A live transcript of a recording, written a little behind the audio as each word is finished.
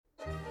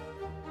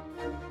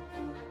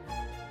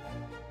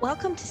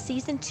Welcome to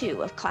Season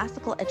 2 of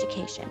Classical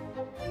Education,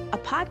 a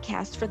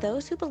podcast for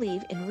those who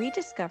believe in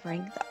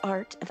rediscovering the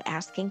art of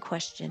asking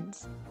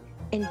questions,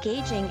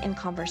 engaging in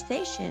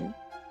conversation,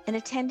 and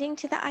attending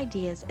to the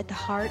ideas at the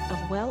heart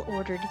of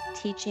well-ordered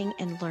teaching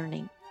and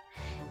learning.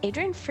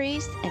 Adrian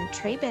Fries and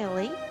Trey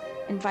Bailey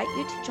invite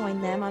you to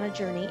join them on a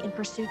journey in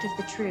pursuit of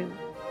the true,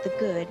 the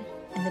good,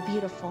 and the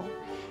beautiful,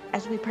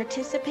 as we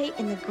participate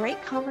in the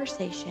great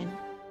conversation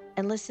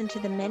and listen to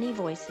the many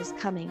voices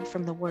coming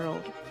from the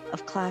world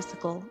of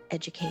classical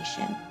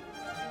education.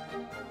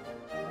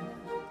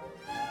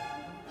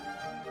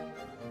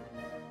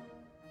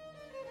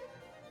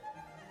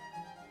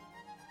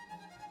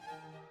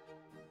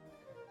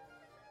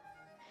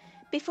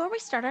 Before we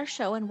start our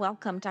show and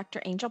welcome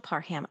Dr. Angel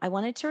Parham, I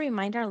wanted to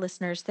remind our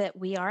listeners that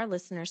we are a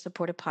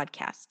listener-supported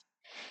podcast.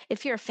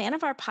 If you're a fan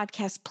of our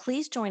podcast,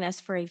 please join us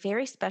for a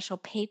very special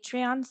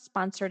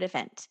Patreon-sponsored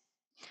event.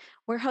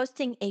 We're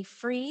hosting a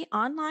free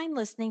online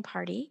listening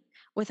party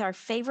with our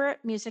favorite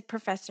music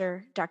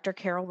professor, Dr.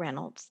 Carol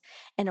Reynolds,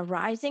 and a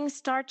rising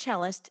star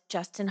cellist,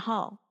 Justin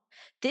Hall.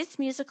 This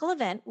musical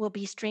event will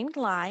be streamed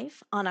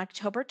live on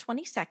October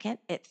 22nd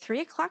at 3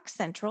 o'clock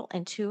Central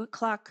and 3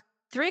 o'clock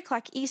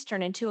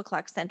Eastern and 2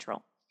 o'clock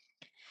Central.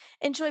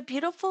 Enjoy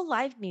beautiful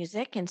live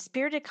music and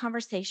spirited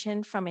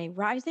conversation from a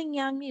rising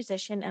young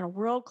musician and a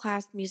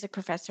world-class music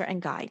professor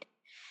and guide.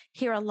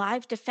 Hear a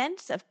live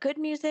defense of good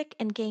music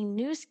and gain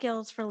new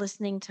skills for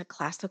listening to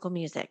classical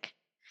music.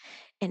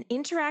 And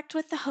interact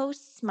with the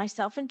hosts,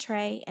 myself and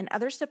Trey, and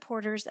other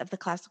supporters of the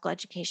Classical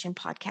Education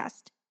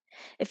Podcast.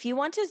 If you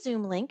want a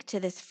Zoom link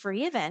to this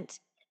free event,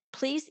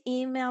 please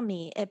email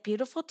me at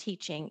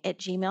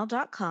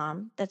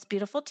beautifulteaching@gmail.com. That's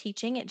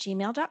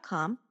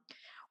beautifulteaching@gmail.com.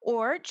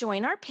 Or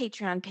join our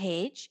Patreon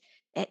page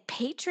at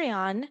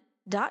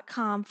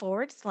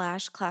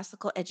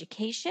patreon.com/classical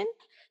education.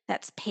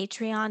 That's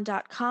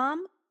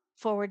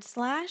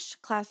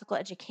patreon.com/classical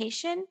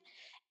education.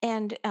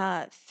 And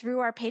through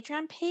our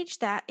Patreon page,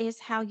 that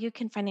is how you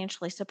can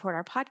financially support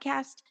our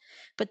podcast.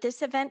 But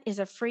this event is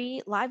a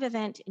free live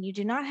event, and you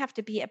do not have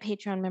to be a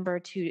Patreon member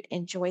to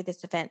enjoy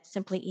this event.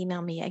 Simply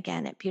email me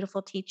again at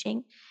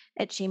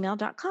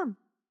beautifulteaching@gmail.com.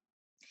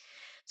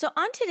 So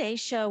on today's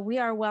show, we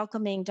are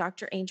welcoming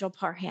Dr. Angel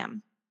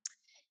Parham.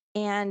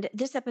 And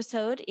this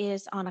episode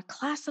is on a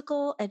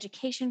classical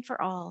education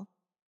for all.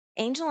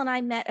 Angel and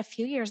I met a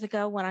few years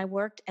ago when I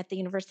worked at the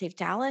University of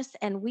Dallas,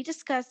 and we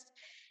discussed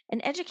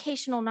an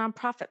educational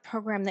nonprofit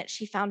program that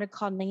she founded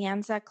called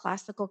Nyanza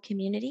Classical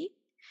Community.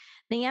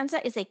 Nyanza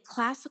is a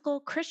classical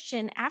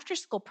Christian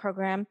after-school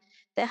program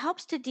that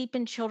helps to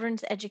deepen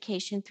children's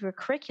education through a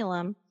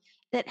curriculum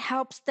that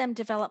helps them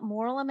develop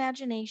moral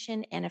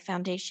imagination and a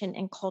foundation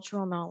in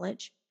cultural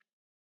knowledge.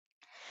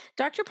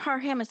 Dr.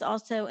 Parham is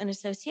also an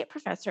associate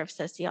professor of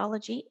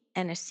sociology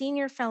and a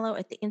senior fellow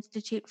at the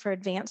Institute for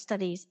Advanced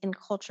Studies in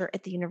Culture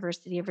at the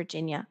University of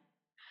Virginia.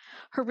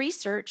 Her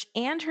research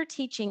and her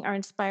teaching are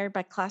inspired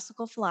by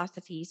classical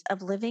philosophies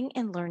of living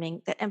and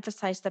learning that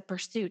emphasize the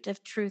pursuit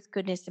of truth,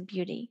 goodness, and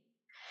beauty.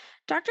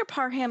 Dr.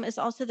 Parham is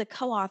also the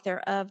co-author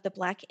of The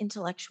Black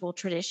Intellectual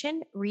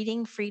Tradition,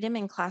 Reading Freedom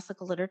in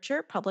Classical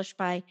Literature, published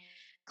by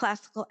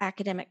Classical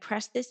Academic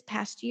Press this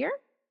past year.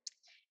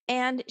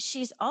 And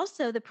she's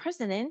also the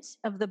president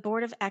of the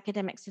Board of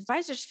Academics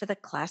Advisors for the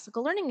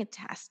Classical Learning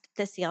Test,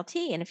 the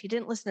CLT. And if you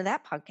didn't listen to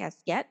that podcast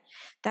yet,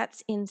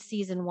 that's in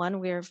season 1.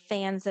 We're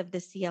fans of the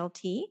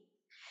CLT.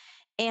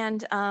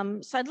 And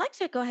so I'd like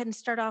to go ahead and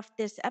start off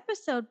this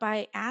episode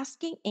by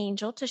asking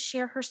Angel to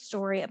share her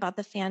story about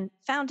the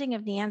founding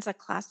of Nyanza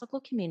Classical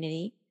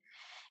Community.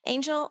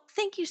 Angel,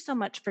 thank you so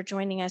much for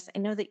joining us. I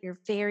know that you're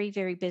very,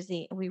 very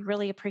busy, and we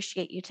really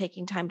appreciate you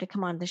taking time to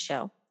come on the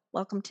show.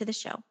 Welcome to the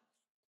show.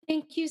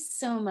 Thank you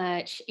so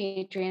much,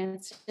 Adrian.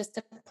 It's just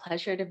a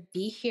pleasure to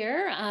be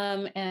here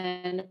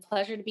and a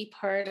pleasure to be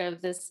part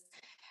of this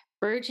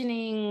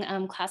burgeoning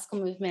classical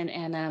movement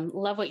and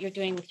love what you're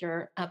doing with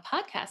your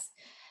podcast.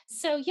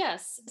 So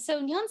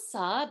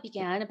Nyansa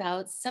began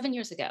about 7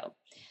 years ago.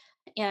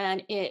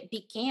 And it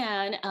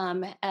began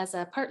as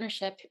a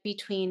partnership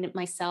between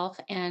myself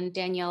and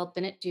Danielle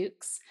Bennett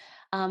Dukes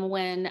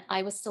when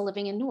I was still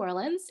living in New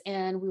Orleans,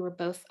 and we were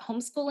both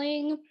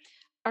homeschooling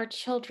our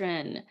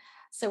children.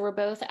 So we're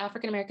both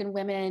African American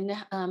women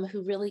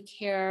who really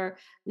care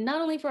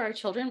not only for our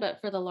children, but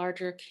for the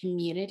larger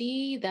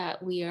community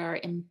that we are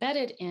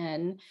embedded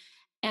in,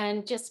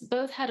 and just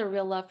both had a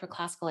real love for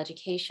classical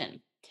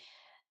education.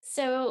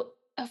 So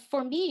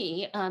for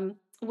me,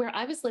 where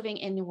I was living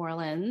in New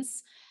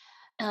Orleans,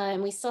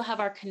 and we still have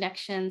our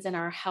connections in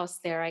our house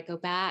there. I go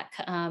back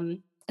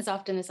as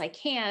often as I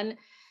can.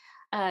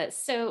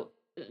 So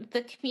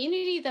the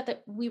community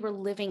that we were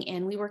living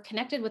in, we were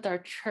connected with our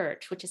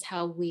church, which is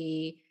how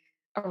we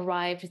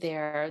arrived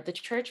there. The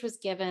church was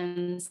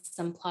given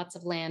some plots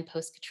of land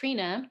post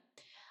Katrina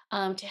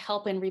to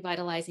help in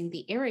revitalizing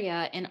the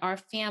area, and our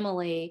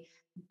family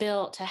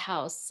built a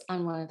house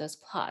on one of those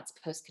plots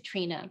post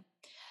Katrina.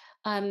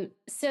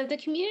 So the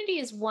community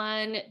is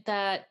one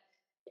that,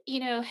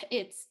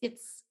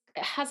 it's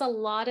has a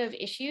lot of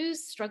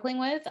issues struggling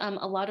with,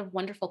 a lot of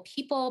wonderful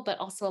people, but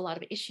also a lot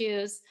of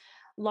issues,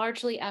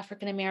 largely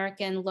African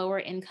American, lower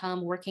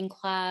income, working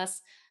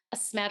class, a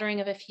smattering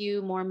of a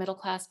few more middle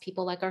class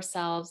people like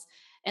ourselves.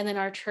 And then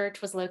our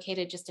church was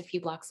located just a few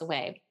blocks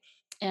away.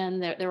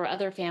 And there were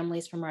other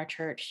families from our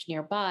church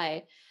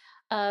nearby.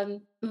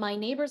 My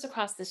neighbors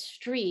across the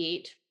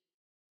street,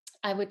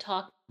 I would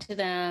talk to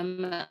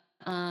them.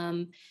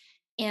 Um,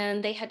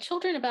 and they had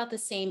children about the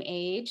same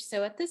age.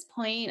 So at this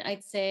point,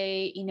 I'd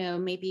say,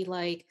 maybe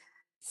like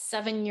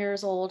 7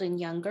 years old and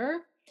younger.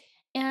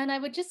 And I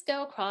would just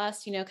go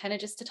across, kind of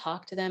just to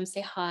talk to them,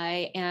 say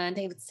hi. And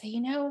they would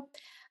say,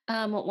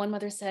 one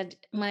mother said,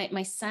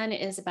 my son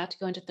is about to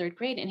go into third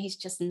grade and he's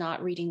just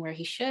not reading where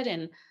he should.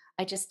 And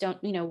I just don't,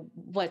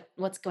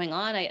 what's going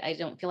on. I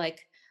don't feel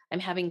like I'm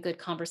having good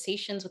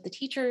conversations with the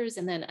teachers.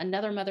 And then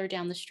another mother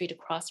down the street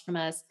across from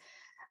us,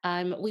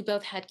 we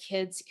both had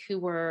kids who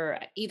were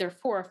either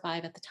 4 or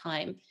 5 at the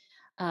time.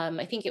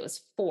 I think it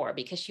was 4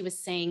 because she was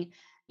saying,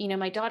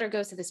 my daughter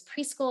goes to this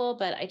preschool,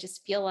 but I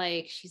just feel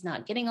like she's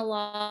not getting a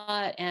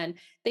lot. And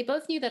they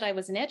both knew that I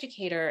was an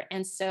educator.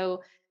 And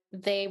so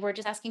they were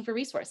just asking for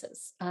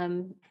resources,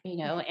 and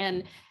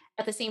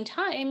at the same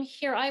time,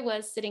 here I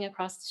was sitting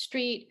across the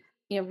street,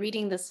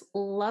 reading this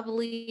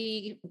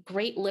lovely,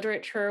 great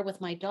literature with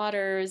my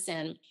daughters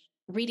and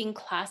reading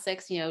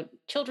classics,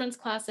 children's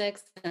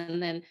classics,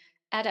 and then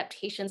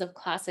adaptations of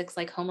classics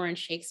like Homer and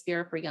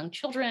Shakespeare for young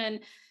children.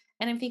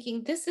 And I'm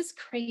thinking, this is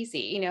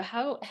crazy.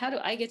 How do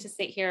I get to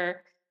sit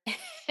here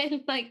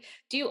and like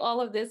do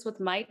all of this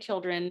with my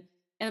children?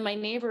 And my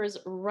neighbors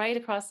right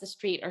across the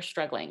street are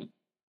struggling.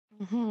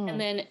 And Hmm.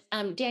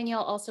 then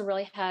Danielle also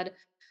really had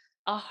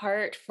a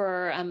heart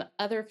for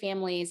other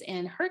families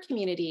in her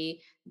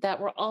community that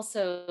were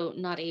also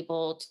not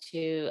able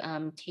to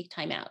take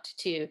time out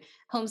to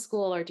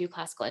homeschool or do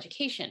classical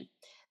education.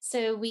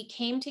 So we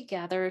came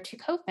together to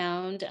co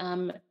found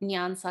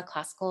Nyansa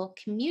Classical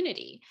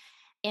Community.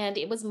 And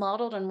it was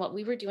modeled on what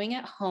we were doing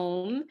at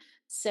home.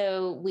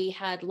 So we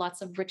had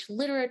lots of rich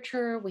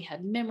literature, we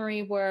had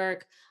memory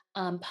work,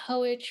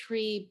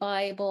 poetry,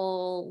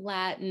 Bible,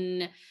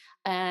 Latin.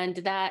 And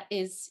that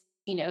is,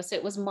 so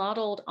it was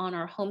modeled on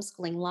our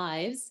homeschooling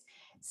lives.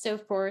 So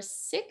for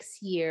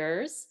 6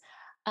 years,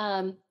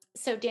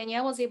 so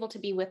Danielle was able to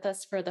be with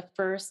us for the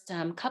first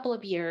couple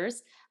of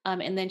years,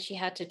 and then she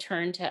had to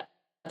turn to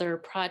other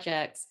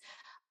projects.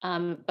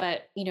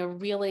 But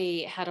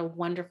really had a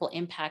wonderful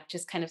impact,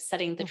 just kind of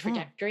setting the Hmm.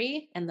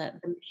 trajectory and the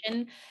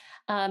mission.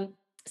 Um,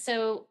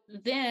 so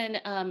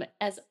then,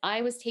 as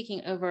I was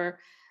taking over,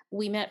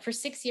 we met for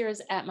 6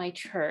 years at my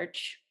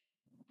church,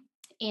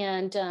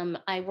 and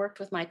I worked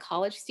with my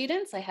college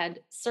students. I had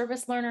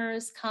service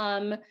learners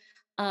come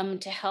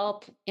to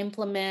help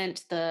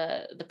implement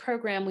the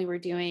program we were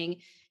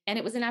doing, and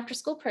it was an after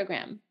school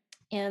program.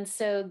 And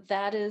so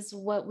that is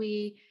what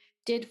we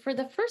did for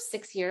the first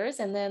 6 years,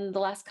 and then the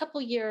last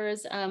couple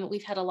years,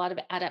 we've had a lot of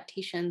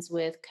adaptations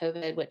with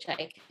COVID, which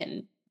I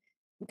can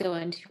go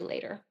into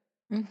later.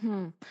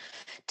 Hmm.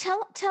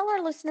 Tell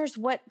our listeners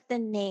what the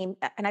name,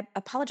 and I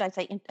apologize,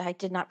 I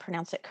did not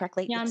pronounce it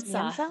correctly. It's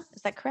Nyansa. Nyansa,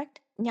 is that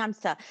correct?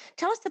 Nyansa.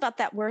 Tell us about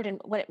that word and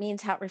what it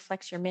means, how it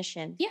reflects your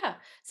mission. Yeah.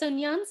 So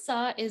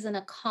Nyansa is an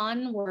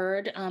Akan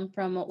word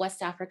from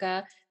West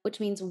Africa,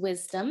 which means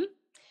wisdom.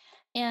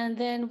 And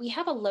then we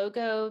have a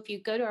logo. If you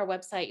go to our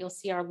website, you'll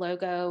see our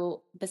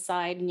logo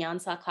beside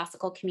Nyansa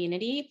Classical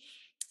Community.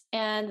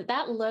 And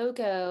that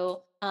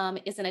logo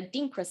is an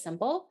Adinkra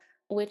symbol,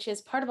 which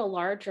is part of a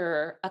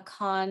larger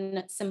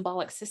Akan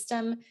symbolic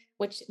system,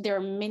 which there are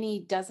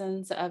many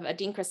dozens of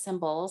Adinkra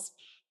symbols.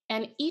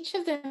 And each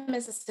of them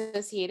is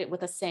associated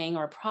with a saying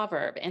or a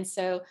proverb. And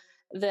so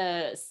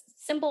the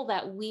symbol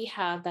that we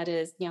have, that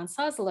is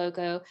Nyansa's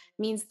logo,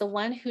 means the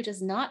one who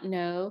does not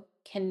know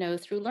can know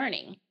through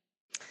learning.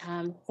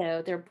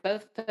 So they're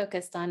both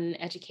focused on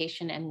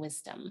education and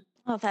wisdom.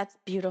 Oh, that's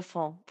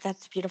beautiful.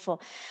 That's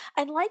beautiful.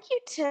 I'd like you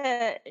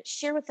to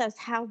share with us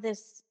how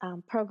this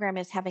program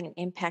is having an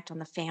impact on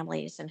the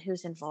families and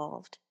who's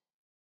involved.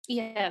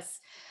 Yes.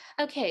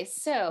 Okay.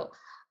 So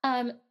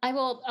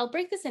I'll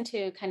break this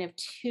into kind of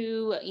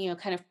two,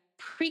 kind of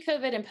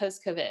pre-COVID and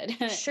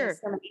post-COVID, as Sure.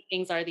 so many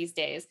things are these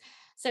days.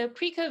 So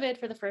pre-COVID,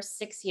 for the first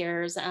 6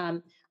 years,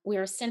 we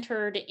were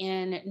centered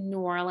in New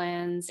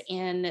Orleans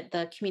in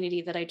the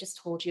community that I just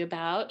told you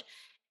about.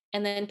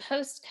 And then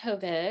post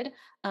COVID,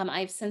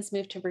 I've since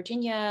moved to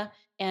Virginia,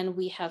 and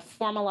we have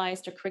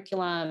formalized a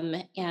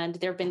curriculum. And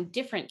there have been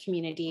different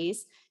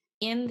communities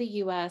in the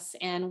US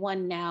and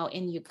one now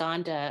in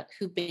Uganda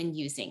who've been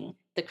using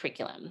the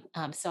curriculum.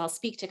 So I'll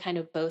speak to kind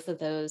of both of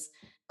those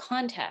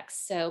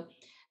contexts. So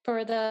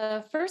for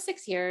the first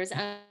 6 years,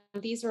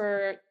 these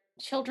were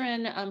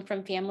children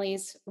from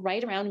families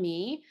right around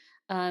me.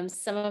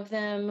 Some of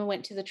them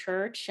went to the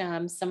church,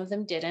 some of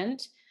them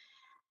didn't.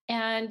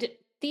 And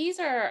these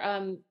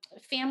are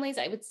families,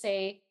 I would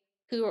say,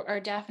 who are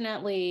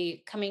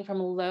definitely coming from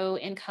low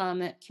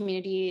income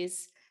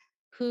communities,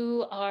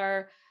 who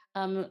are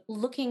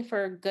looking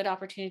for good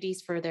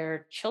opportunities for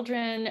their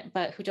children,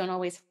 but who don't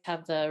always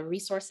have the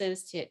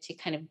resources to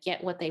kind of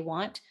get what they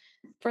want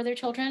for their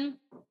children.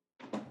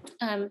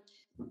 Um,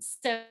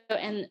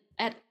 and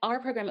at our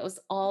program, it was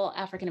all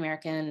African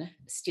American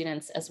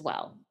students as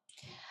well.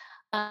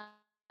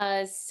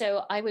 Uh,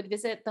 so I would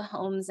visit the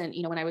homes, and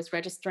when I was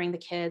registering the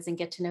kids, and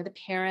get to know the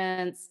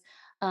parents,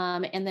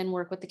 and then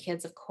work with the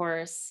kids, of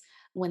course,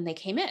 when they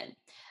came in.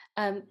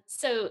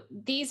 So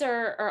these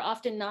are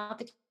often not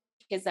the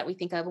kids that we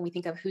think of when we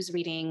think of who's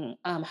reading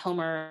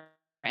Homer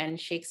and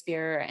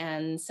Shakespeare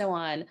and so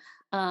on.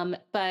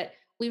 But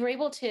we were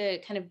able to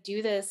kind of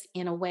do this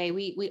in a way.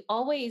 We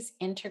always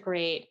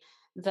integrate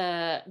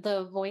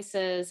the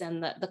voices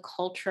and the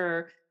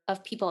culture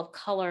of people of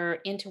color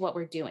into what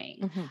we're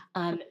doing,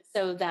 Hmm.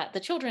 so that the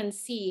children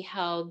see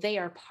how they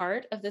are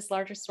part of this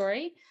larger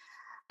story.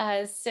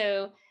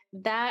 So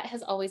that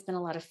has always been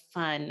a lot of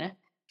fun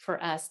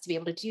for us to be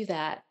able to do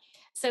that.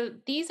 So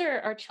these are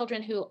our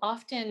children who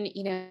often,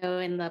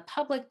 in the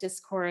public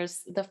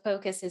discourse, the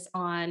focus is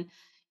on,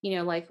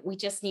 like we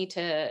just need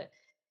to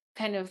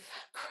kind of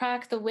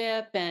crack the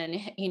whip and,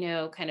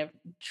 kind of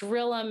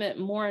drill them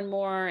more and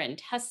more and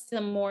test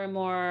them more and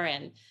more.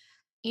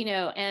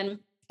 And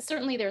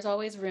certainly there's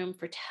always room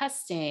for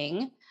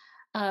testing.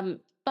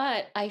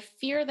 But I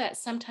fear that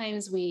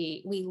sometimes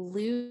we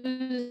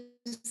lose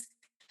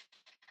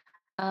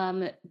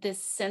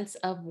this sense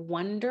of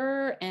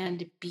wonder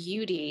and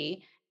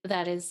beauty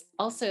that is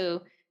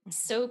also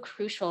so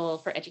crucial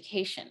for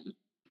education.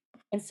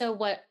 And so,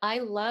 what I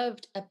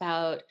loved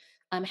about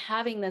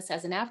having this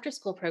as an after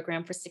school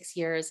program for 6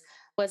 years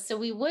was, so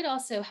we would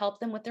also help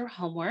them with their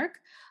homework.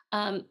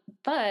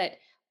 But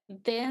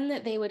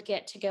then they would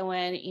get to go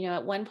in.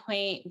 At one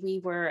point, we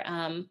were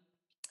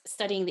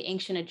studying the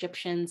ancient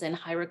Egyptians and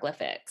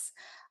hieroglyphics.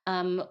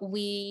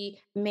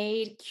 We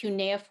made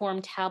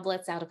cuneiform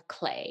tablets out of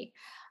clay.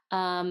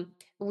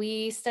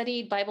 We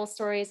studied Bible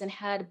stories and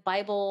had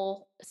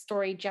Bible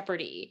story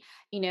Jeopardy.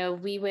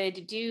 We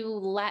would do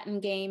Latin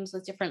games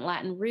with different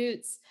Latin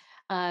roots.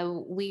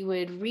 We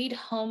would read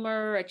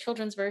Homer, a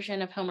children's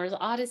version of Homer's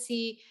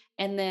Odyssey,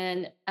 and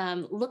then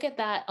look at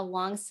that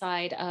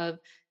alongside of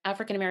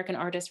African American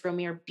artist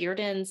Romare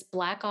Bearden's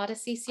Black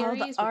Odyssey Oh, the series,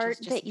 which is art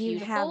that just you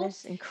have beautiful.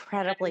 is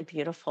incredibly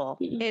beautiful.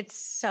 It's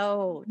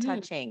so Mhm.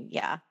 touching.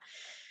 Yeah.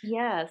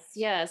 Yes,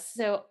 yes.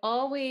 So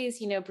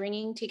always,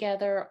 bringing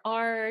together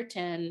art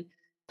and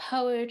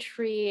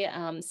poetry,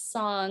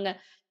 song,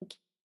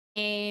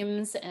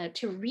 games,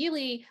 to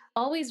really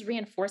always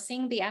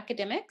reinforcing the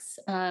academics,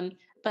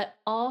 but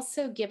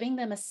also giving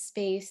them a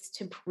space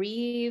to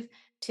breathe,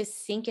 to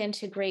sink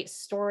into great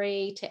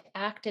story, to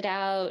act it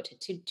out,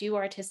 to do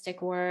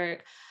artistic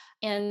work.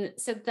 And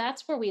so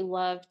that's where we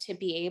love to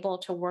be able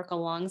to work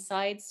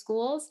alongside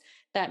schools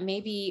that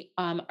maybe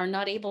are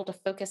not able to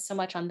focus so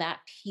much on that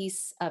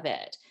piece of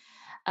it.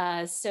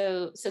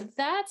 So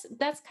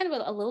that's kind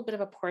of a little bit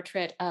of a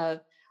portrait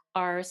of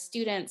our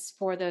students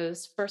for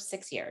those first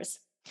 6 years.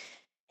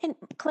 And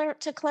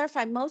to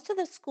clarify, most of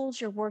the schools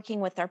you're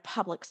working with are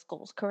public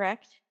schools,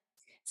 correct?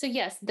 So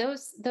yes,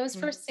 those Mm.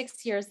 first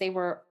 6 years they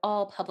were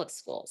all public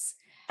schools.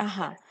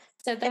 Uh-huh. Yes.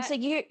 So And so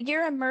that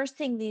you're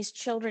immersing these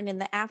children in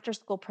the after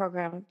school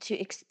program to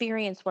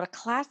experience what a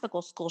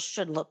classical school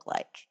should look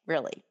like,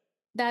 really.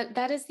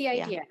 that is the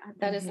Yeah. idea.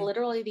 That is Hmm.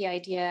 literally the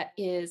idea,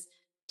 is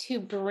to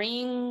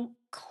bring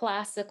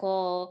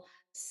classical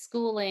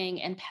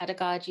schooling and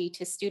pedagogy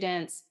to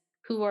students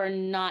who are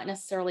not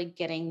necessarily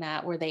getting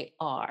that where they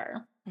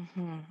are.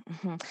 Hmm.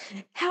 Hmm.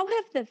 How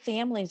have the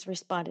families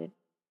responded?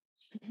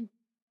 Mhm.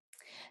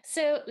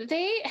 So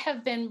they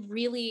have been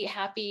really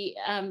happy,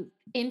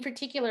 in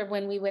particular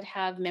when we would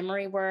have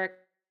memory work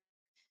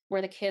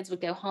where the kids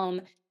would go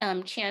home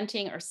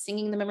chanting or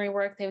singing the memory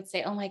work. They would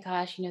say, "Oh my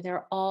gosh,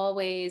 they're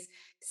always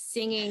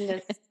singing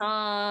this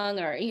song,"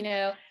 or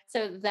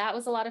So that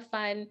was a lot of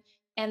fun.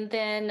 And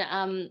then,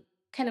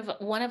 kind of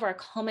one of our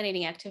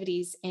culminating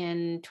activities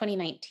in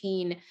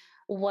 2019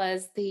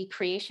 was the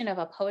creation of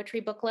a poetry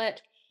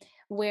booklet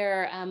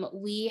where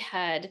we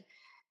had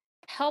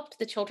helped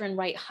the children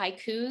write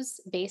haikus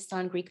based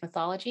on Greek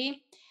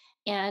mythology.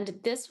 And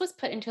this was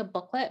put into a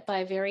booklet by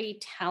a very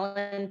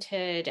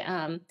talented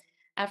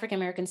African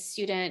American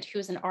student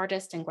who's an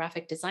artist and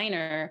graphic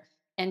designer.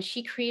 And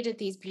she created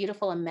these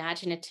beautiful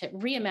imaginative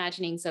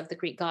reimaginings of the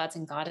Greek gods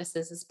and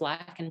goddesses as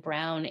black and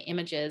brown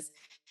images.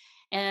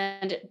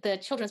 And the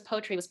children's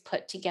poetry was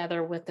put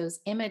together with those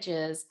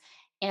images.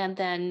 And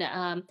then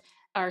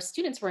our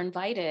students were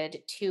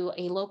invited to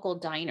a local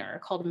diner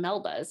called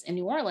Melba's in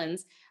New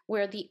Orleans,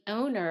 where the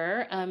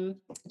owner,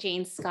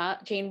 Jane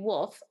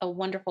Wolfe, a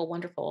wonderful,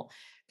 wonderful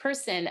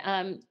person,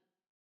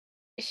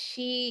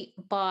 she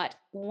bought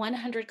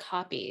 100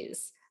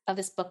 copies of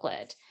this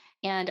booklet,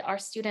 and our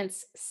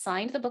students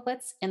signed the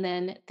booklets, and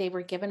then they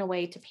were given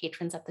away to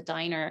patrons at the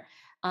diner.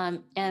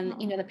 And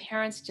the Oh.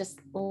 parents just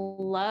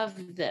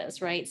love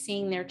this, right?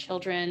 Seeing their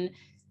children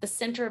the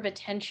center of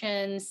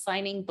attention,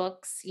 signing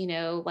books,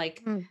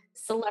 like Mm.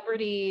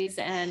 celebrities.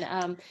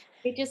 And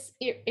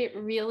it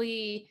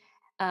really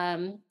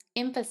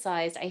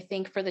emphasized, I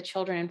think, for the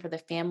children and for the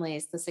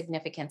families, the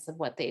significance of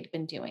what they'd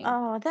been doing.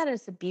 Oh, that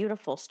is a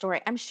beautiful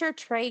story. I'm sure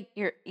Trey,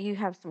 you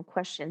have some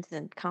questions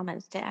and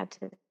comments to add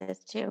to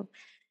this too.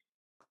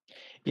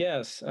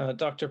 Yes,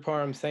 Dr.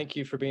 Parham, thank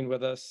you for being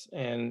with us,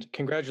 and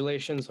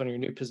congratulations on your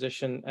new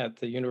position at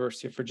the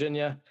University of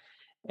Virginia.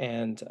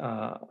 And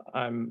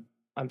I'm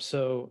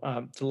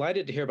so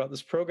delighted to hear about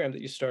this program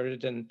that you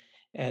started, and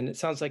it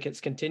sounds like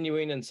it's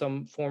continuing in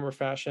some form or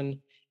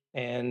fashion.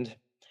 And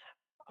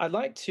I'd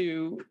like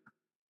to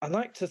I'd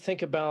like to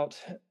think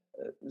about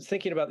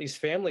thinking about these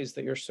families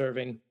that you're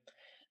serving.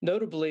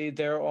 Notably,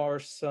 there are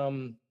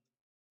some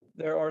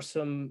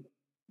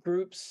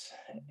groups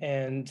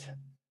and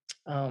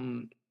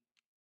um,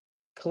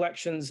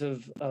 collections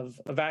of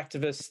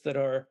activists that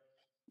are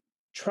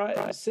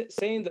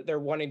saying that they're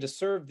wanting to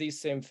serve these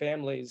same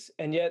families,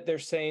 and yet they're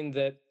saying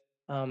that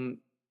um,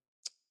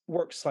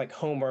 works like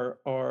Homer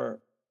are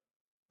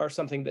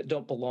something that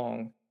don't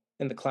belong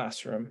in the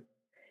classroom.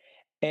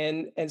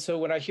 And so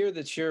when I hear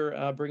that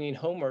you're bringing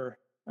Homer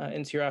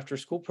into your after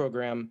school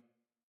program,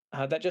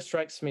 that just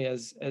strikes me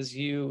as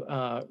you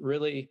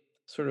really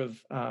sort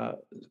of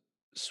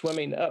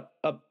swimming up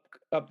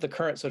the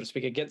current, so to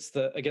speak, against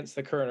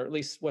the current, or at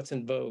least what's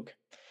in vogue.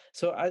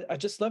 So I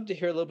just love to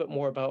hear a little bit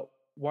more about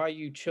why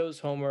you chose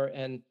Homer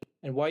and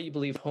why you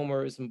believe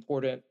Homer is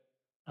important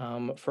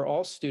for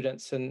all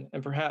students and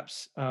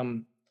perhaps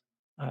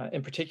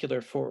in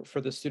particular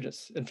for the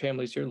students and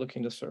families you're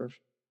looking to serve.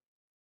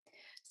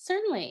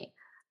 Certainly.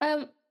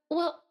 Um,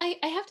 well, I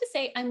have to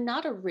say I'm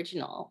not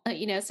original,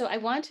 so I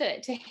want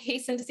to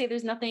hasten to say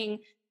there's nothing,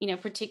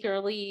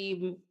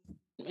 particularly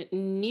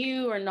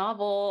new or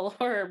novel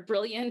or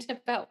brilliant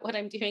about what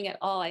I'm doing at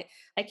all.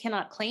 I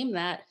cannot claim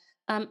that.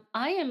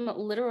 I am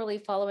literally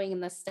following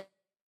in the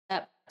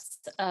steps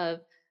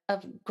of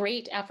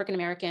great African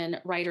American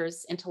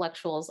writers,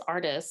 intellectuals,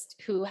 artists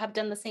who have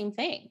done the same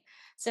thing.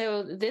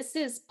 So this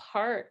is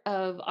part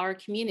of our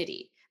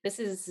community. This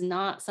is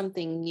not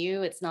something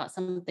new. It's not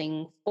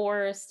something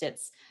forced.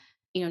 It's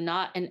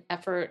not an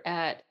effort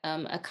at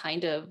a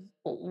kind of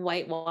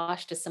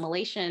whitewashed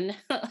assimilation.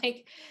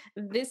 Like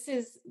this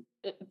is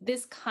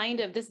this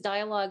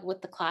dialogue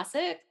with the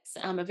classics,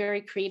 a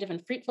very creative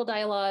and fruitful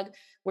dialogue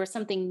where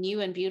something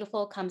new and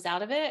beautiful comes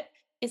out of it,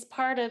 is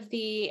part of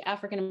the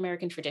African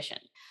American tradition.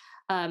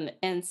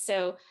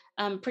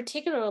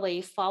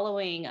 Particularly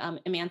following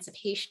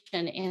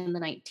emancipation in the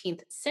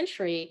 19th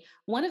century,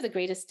 one of the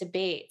greatest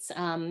debates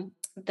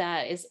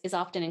that is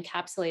often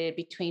encapsulated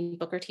between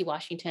Booker T.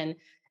 Washington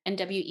and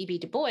W.E.B.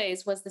 Du Bois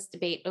was this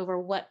debate over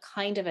what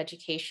kind of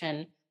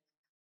education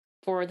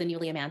for the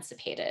newly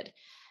emancipated.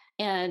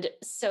 And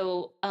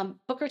so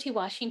Booker T.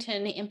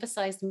 Washington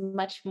emphasized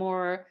much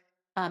more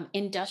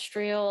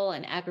industrial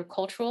and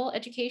agricultural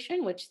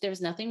education, which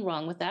there's nothing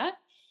wrong with that,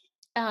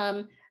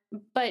 um,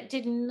 but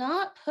did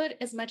not put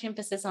as much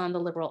emphasis on the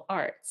liberal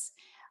arts.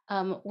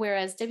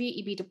 Whereas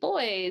W.E.B. Du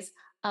Bois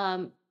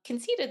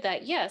conceded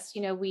that, yes,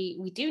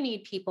 we do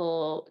need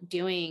people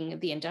doing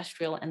the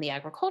industrial and the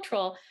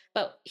agricultural,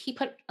 but he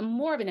put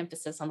more of an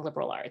emphasis on the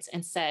liberal arts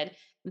and said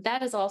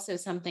that is also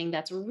something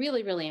that's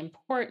really, really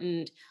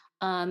important.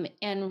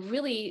 And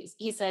really,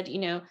 he said,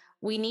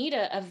 we need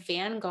a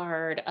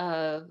vanguard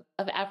of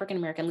African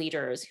American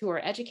leaders who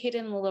are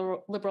educated in the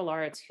liberal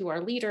arts, who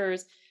are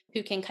leaders,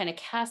 who can kind of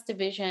cast a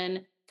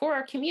vision for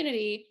our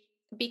community,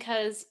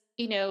 because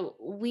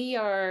we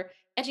are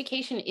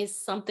education is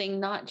something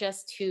not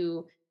just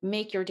to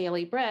make your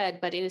daily bread,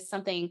 but it is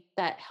something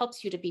that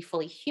helps you to be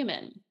fully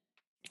human.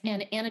 Mm.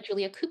 And Anna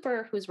Julia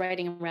Cooper, who's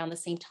writing around the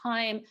same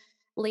time,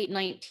 late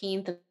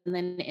 19th and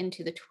then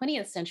into the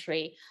 20th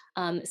century,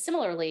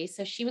 similarly.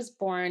 So she was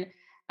born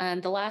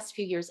the last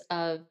few years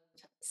of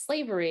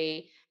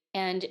slavery,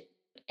 and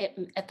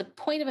at the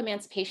point of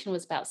emancipation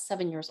was about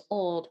 7 years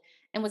old,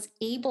 and was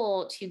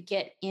able to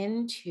get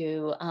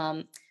into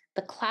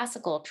the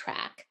classical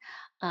track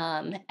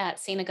at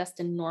St.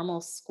 Augustine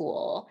Normal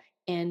School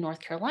in North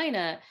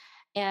Carolina.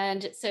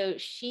 And so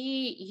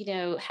she,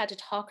 had to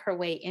talk her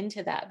way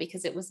into that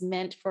because it was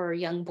meant for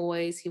young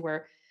boys who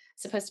were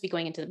supposed to be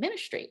going into the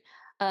ministry.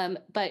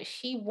 But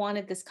she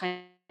wanted this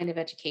kind of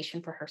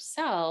education for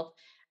herself,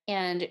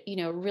 and,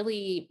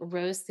 really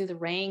rose through the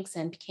ranks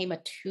and became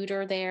a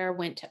tutor there,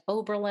 went to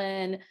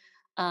Oberlin,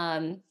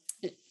 um,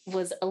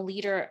 was a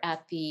leader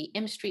at the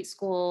M Street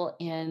School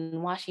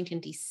in Washington,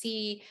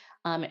 D.C.,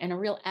 and a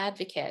real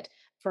advocate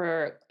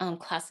for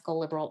classical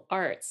liberal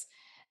arts.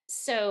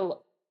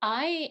 So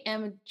I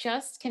am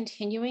just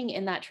continuing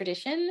in that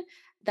tradition.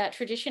 That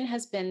tradition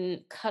has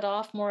been cut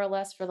off more or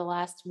less for the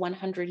last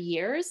 100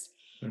 years.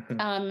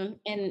 Mhm.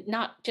 And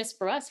not just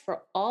for us,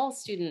 for all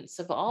students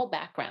of all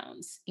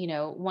backgrounds.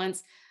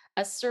 Once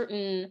a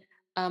certain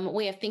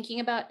way of thinking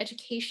about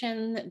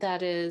education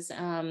that is,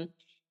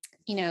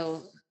 you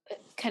know,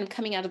 kind of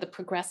coming out of the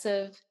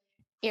progressive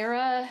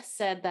era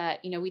said that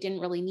we didn't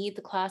really need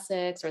the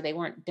classics or they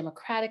weren't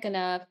democratic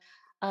enough.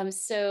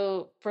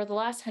 So for the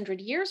last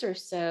 100 years or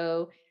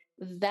so,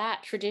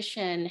 that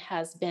tradition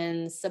has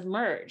been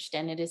submerged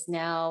and it is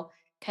now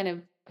kind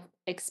of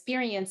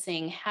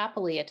experiencing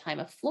happily a time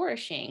of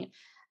flourishing.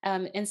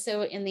 And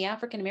so in the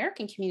African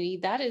American community,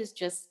 that is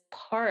just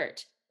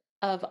part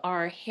of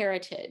our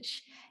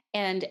heritage.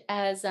 And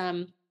as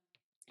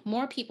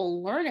more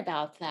people learn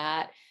about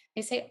that,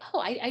 they say, oh,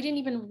 I didn't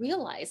even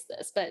realize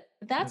this. But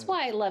that's Mm,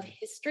 why I love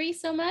history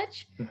so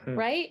much, mhm,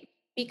 right?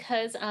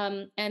 Because,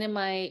 and in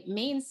my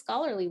main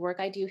scholarly work,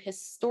 I do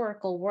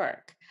historical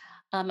work.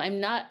 I'm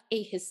not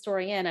a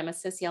historian, I'm a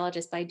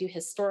sociologist, but I do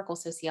historical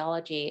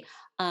sociology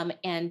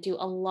and do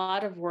a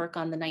lot of work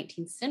on the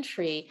 19th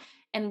century.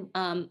 And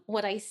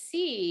what I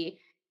see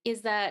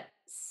is that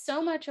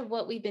so much of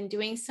what we've been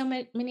doing,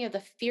 many of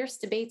the fierce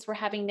debates we're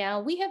having now,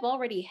 we have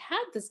already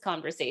had this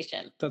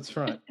conversation. that's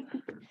right.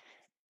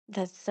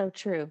 That's so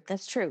true.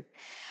 That's true.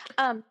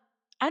 Um,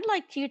 I'd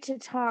like you to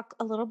talk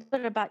a little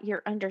bit about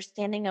your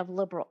understanding of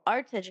liberal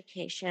arts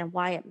education and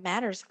why it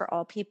matters for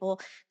all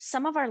people.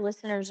 Some of our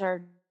listeners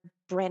are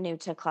brand new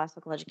to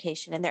classical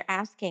education and they're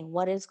asking,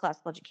 what is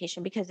classical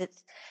education? Because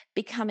it's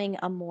becoming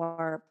a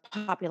more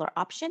popular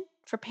option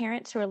for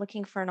parents who are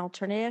looking for an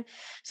alternative.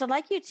 So I'd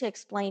like you to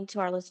explain to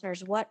our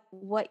listeners what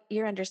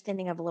your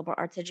understanding of liberal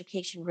arts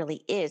education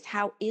really is.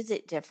 How is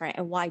it different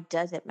and why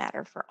does it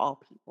matter for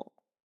all people?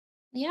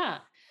 Yeah.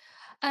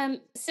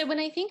 So when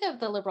I think of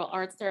the liberal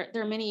arts, there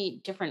are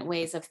many different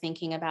ways of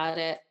thinking about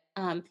it.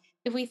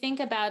 If we think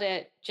about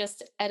it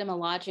just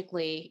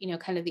etymologically,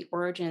 kind of the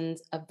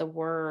origins of the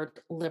word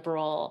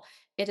liberal,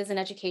 it is an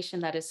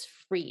education that is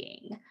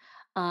freeing.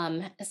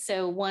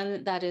 So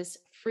one that is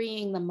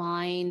freeing the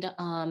mind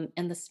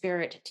and the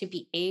spirit to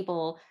be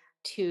able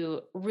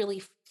to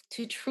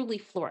to truly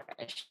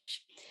flourish.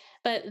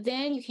 But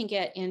then you can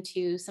get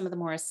into some of the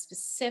more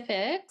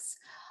specifics.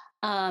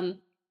 Um,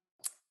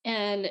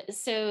 and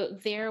so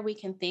there we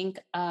can think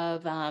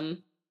of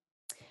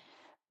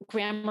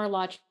grammar,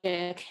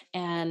 logic,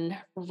 and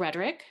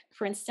rhetoric,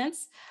 for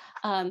instance.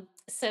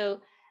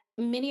 So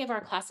many of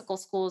our classical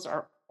schools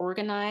are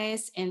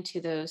organized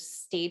into those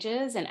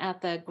stages. And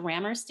at the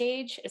grammar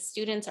stage,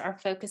 students are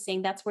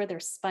focusing, that's where they're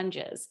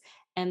sponges.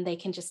 And they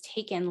can just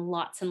take in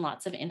lots and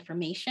lots of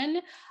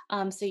information.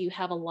 So you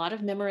have a lot of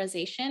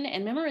memorization,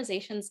 and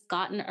memorization's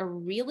gotten a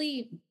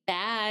really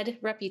bad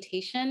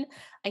reputation,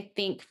 I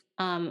think,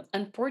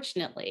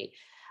 unfortunately.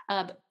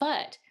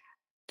 But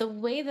the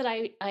way that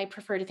I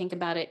prefer to think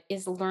about it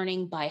is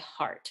learning by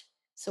heart.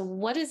 So,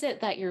 what is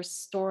it that you're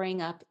storing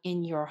up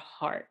in your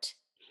heart?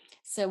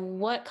 So,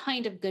 what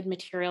kind of good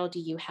material do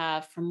you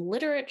have from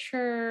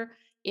literature?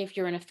 If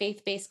you're in a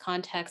faith based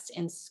context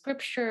in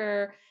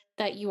scripture,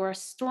 that you are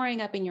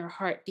storing up in your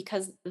heart,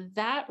 because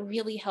that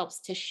really helps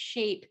to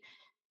shape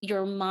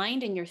your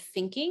mind and your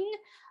thinking.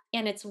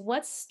 And it's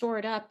what's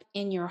stored up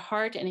in your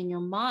heart and in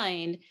your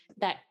mind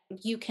that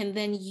you can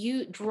then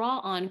you draw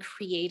on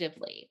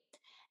creatively,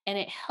 and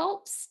it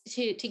helps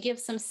to give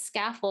some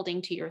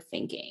scaffolding to your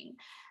thinking.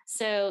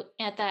 So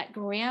at that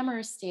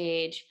grammar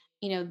stage,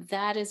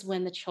 that is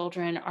when the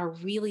children are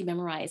really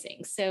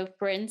memorizing. So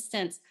for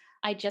instance,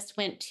 I just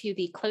went to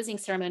the closing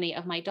ceremony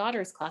of my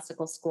daughter's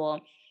classical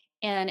school,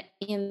 and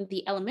in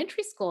the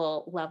elementary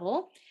school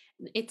level,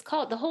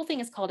 the whole thing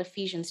is called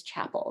Ephesians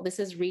Chapel. This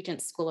is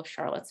Regent School of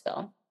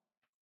Charlottesville.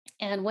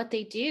 And what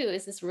they do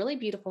is this really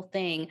beautiful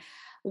thing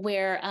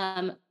where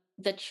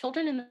the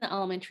children in the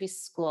elementary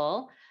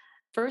school,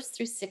 first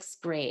through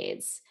sixth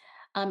grades,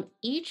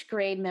 each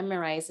grade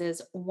memorizes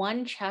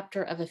one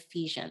chapter of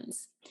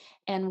Ephesians,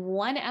 and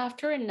one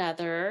after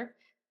another.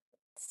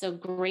 So,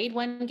 grade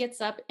one gets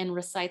up and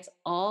recites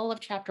all of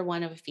chapter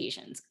one of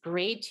Ephesians.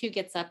 Grade two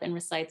gets up and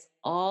recites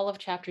all of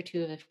chapter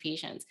two of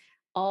Ephesians,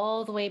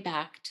 all the way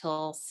back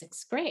till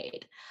sixth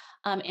grade.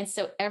 And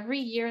so, every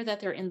year that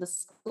they're in the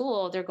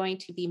school, they're going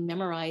to be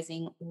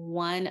memorizing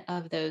one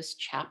of those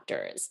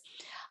chapters.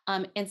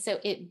 And so,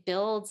 it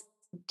builds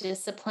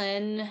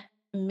discipline,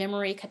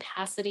 memory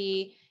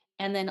capacity,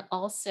 and then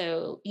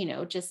also,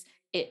 just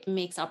it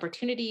makes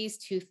opportunities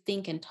to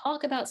think and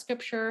talk about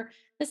scripture.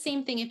 The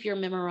same thing if you're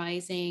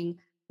memorizing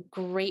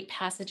great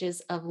passages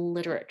of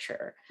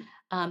literature.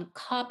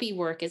 Copy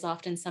work is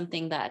often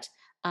something that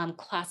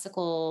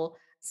classical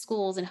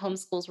schools and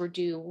homeschools will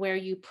do, where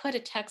you put a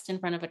text in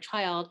front of a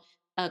child,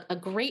 a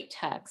great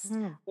text,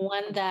 Mm.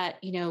 one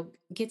that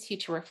gets you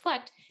to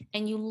reflect,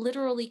 and you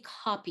literally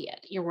copy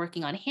it. You're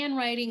working on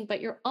handwriting,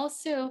 but you're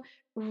also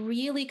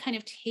really kind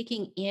of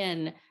taking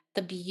in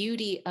the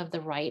beauty of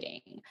the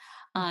writing.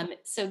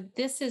 So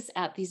this is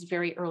at these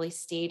very early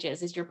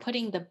stages, is you're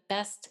putting the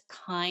best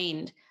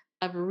kind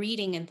of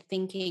reading and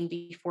thinking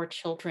before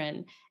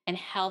children and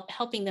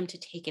helping them to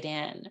take it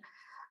in.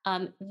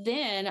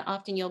 Then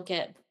often you'll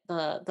get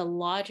the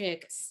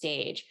logic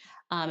stage,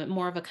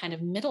 more of a kind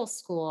of middle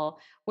school,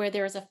 where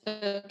there's a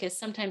focus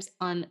sometimes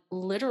on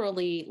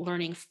literally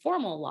learning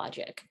formal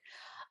logic.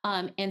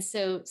 And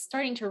so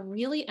starting to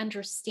really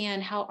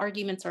understand how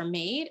arguments are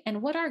made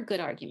and what are good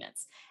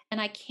arguments. And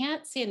I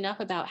can't say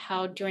enough about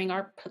how during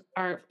our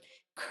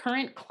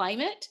current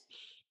climate,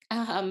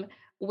 um,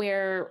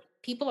 where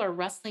people are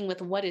wrestling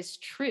with what is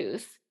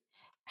truth,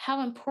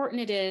 how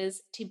important it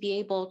is to be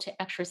able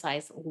to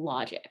exercise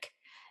logic.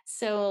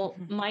 So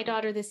Mhm. my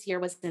daughter this year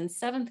was in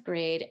seventh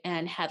grade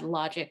and had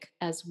logic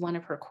as one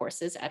of her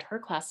courses at her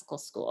classical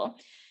school.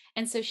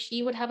 And so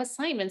she would have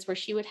assignments where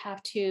she would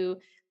have to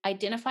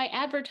identify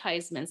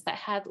advertisements that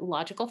had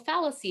logical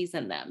fallacies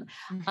in them.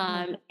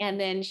 Mhm. And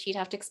then she'd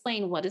have to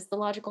explain what is the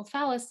logical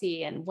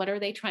fallacy and what are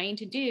they trying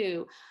to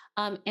do.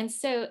 And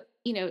so,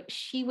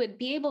 she would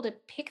be able to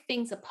pick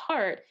things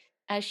apart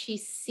as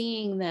she's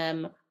seeing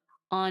them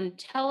on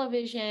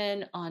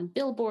television, on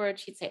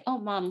billboards. She'd say, "Oh,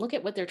 mom, look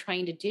at what they're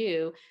trying to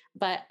do,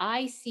 but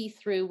I see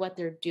through what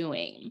they're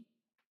doing."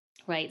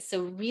 Right.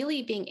 So,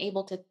 really being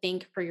able to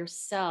think for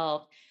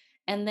yourself.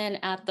 And then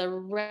at the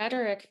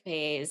rhetoric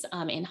phase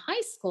in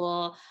high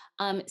school,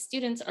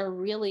 students are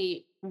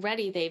really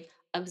ready. They've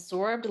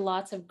absorbed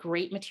lots of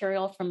great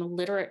material from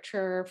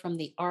literature, from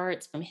the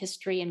arts, from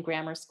history and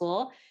grammar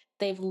school.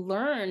 They've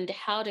learned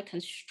how to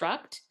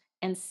construct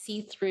and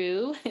see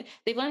through.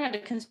 They've learned how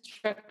to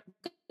construct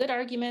good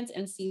arguments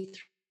and see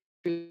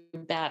through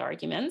bad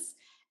arguments.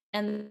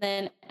 And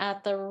then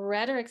at the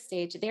rhetoric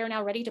stage, they are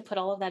now ready to put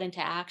all of that into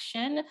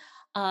action.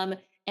 um,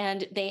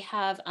 and they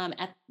have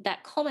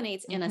that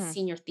culminates in a Mhm.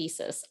 senior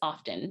thesis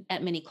often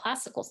at many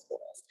classical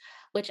schools,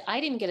 which I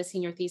didn't get a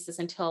senior thesis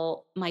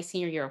until my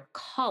senior year of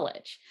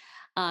college.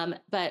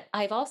 But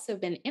I've also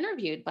been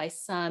interviewed by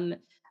some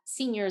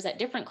seniors at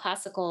different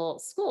classical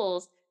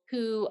schools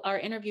who are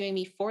interviewing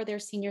me for their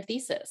senior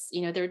thesis.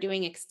 They're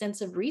doing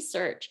extensive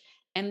research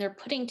and they're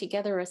putting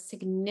together a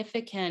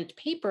significant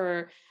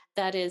paper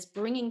that is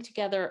bringing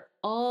together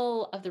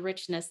all of the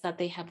richness that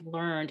they have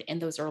learned in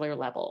those earlier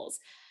levels.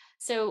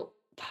 So,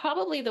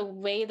 probably the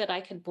way that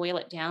I could boil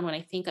it down when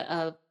I think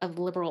of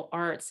liberal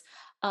arts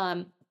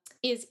um,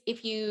 is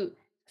if you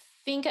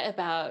think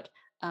about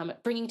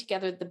bringing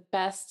together the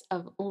best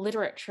of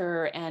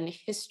literature and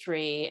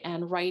history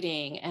and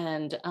writing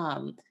and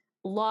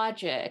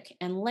logic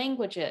and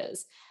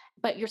languages,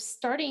 but you're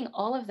starting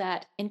all of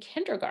that in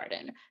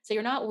kindergarten. So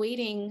you're not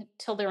waiting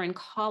till they're in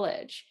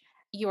college.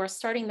 You're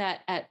starting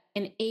that at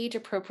an age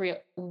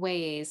appropriate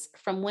ways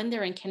from when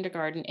they're in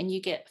kindergarten, and you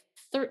get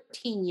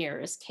 13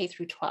 years, K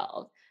through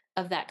 12,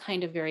 of that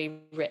kind of very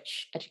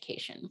rich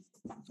education.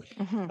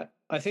 Mhm.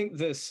 I think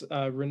this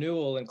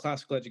renewal in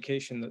classical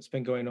education that's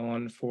been going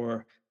on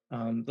for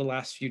the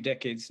last few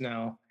decades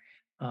now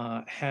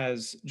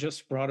has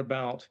just brought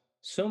about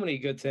so many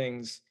good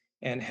things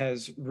and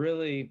has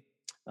really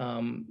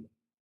um,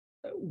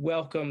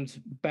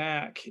 welcomed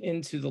back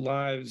into the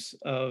lives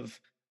of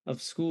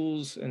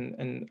schools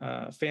and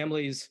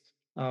families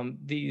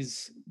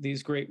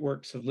these great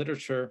works of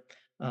literature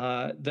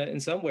that in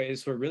some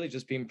ways were really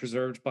just being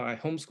preserved by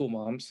homeschool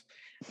moms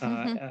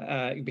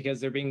because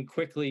they're being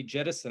quickly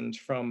jettisoned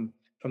from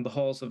the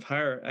halls of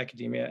higher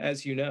academia,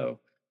 as you know,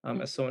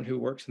 as someone who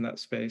works in that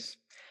space.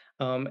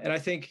 And I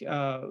think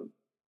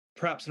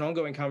perhaps an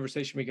ongoing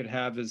conversation we could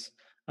have is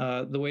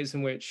the ways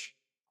in which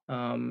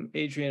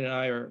Adrian and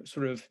I are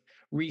sort of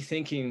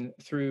rethinking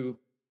through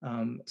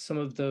some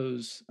of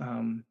those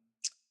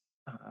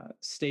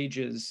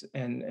stages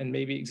and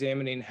maybe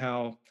examining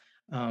how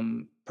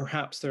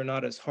perhaps they're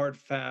not as hard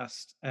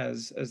fast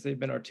as they've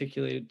been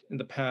articulated in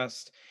the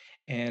past,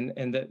 and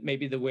that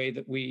maybe the way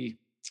that we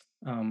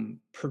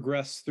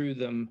progress through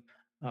them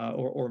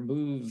or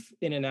move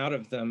in and out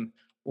of them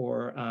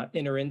or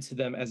enter into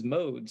them as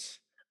modes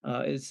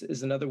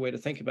is another way to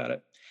think about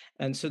it.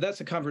 And so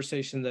that's a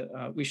conversation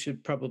that we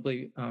should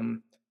probably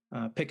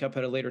pick up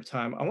at a later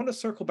time. I want to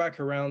circle back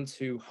around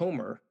to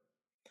Homer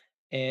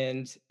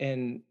and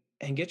and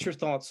and get your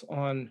thoughts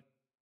on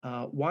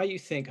why you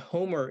think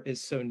Homer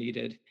is so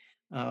needed.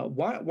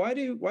 Why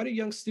do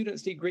young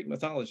students need Greek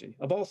mythology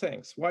of all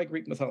things? Why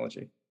Greek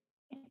mythology?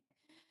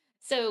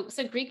 So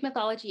Greek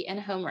mythology and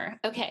Homer.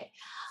 Okay.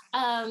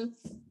 Um,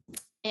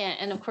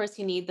 and of course,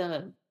 you need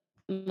the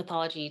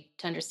mythology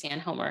to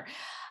understand Homer.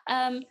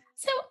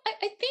 So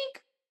I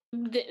think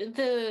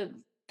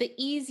the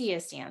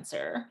easiest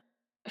answer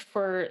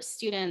for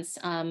students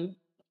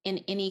in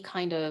any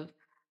kind of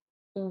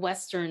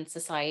Western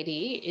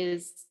society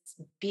is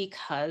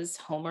because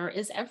Homer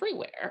is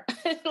everywhere.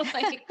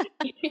 like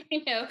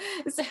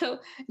so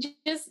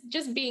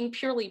just being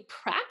purely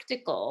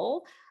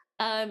practical,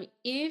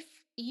 if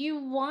you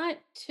want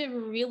to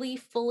really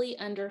fully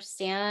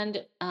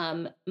understand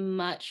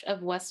much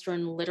of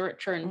Western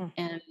literature Mm.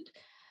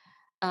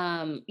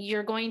 and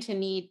you're going to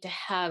need to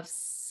have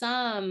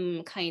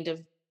some kind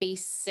of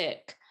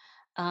basic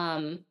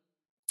um,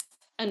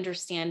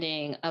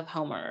 understanding of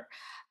Homer.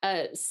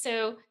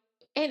 So,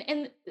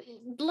 and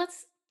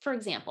let's, for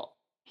example,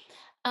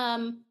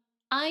 um,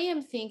 I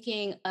am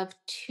thinking of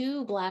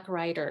two Black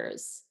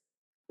writers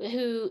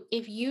who,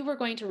 if you were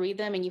going to read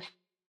them and you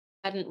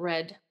hadn't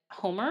read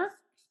Homer,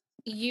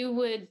 you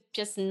would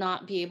just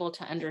not be able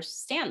to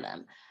understand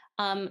them.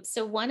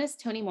 So one is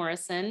Toni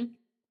Morrison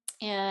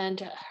and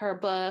her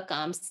book,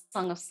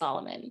 Song of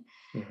Solomon.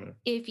 Mhm.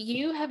 If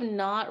you have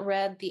not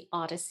read the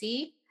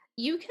Odyssey,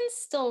 you can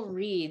still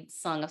read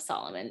Song of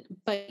Solomon,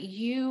 but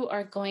you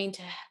are going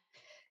to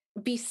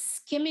be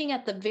skimming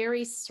at the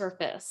very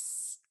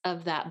surface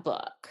of that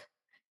book.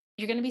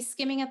 you're going to be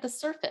skimming at the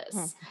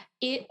surface.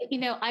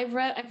 Mhm.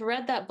 I've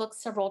read that book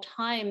several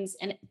times,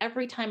 and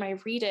every time I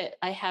read it,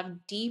 I have a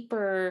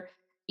deeper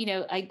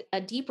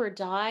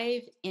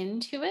dive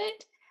into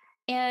it.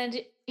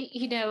 And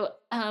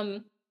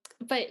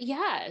but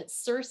yeah,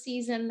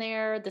 Circe's in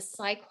there, the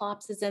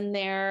Cyclops is in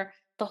there,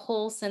 the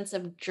whole sense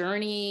of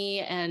journey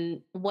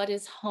and what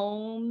is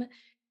home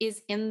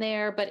is in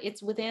there, but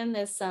it's within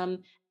this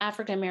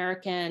African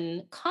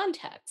American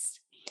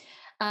context.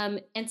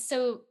 And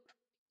so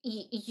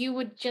you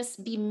would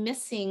just be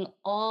missing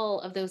all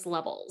of those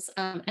levels.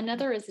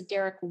 Another is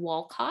Derek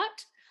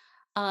Walcott,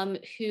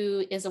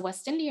 who is a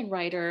West Indian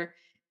writer.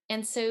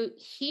 And so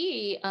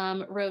he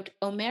wrote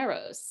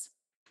Omeros.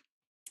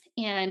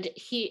 And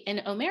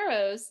in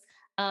Omeros,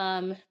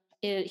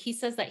 he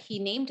says that he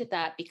named it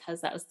that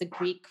because that was the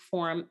Greek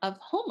form of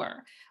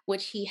Homer,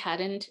 which he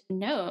hadn't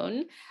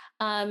known.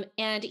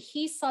 And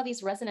he saw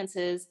these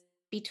resonances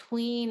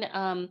between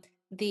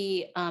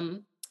the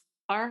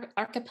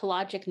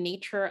archipelagic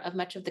nature of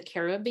much of the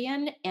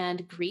Caribbean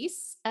and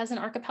Greece as an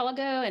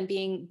archipelago, and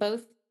being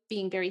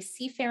very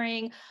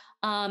seafaring.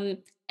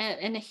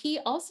 And he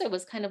also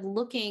was kind of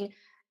looking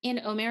in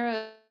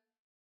Omeros,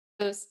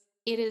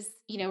 it is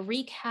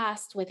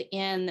recast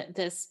within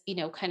this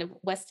kind of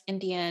West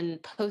Indian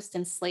post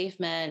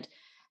enslavement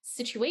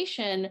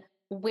situation,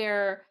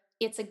 where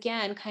it's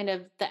again kind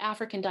of the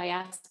African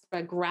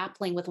diaspora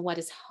grappling with what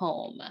is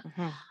home.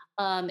 Mhm.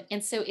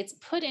 And so it's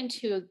put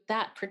into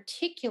that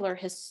particular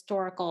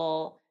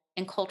historical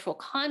and cultural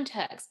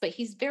context, but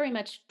he's very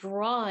much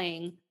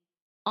drawing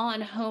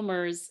on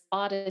Homer's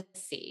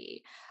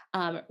Odyssey,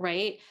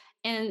 right?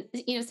 And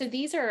so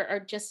these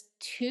are just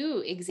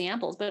two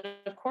examples, but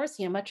of course,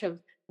 much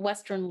of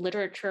Western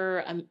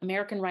literature,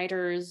 American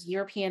writers,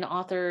 European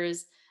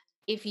authors,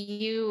 if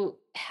you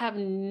have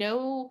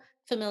no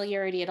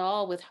familiarity at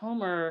all with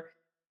Homer,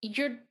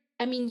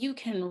 you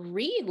can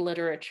read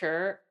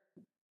literature,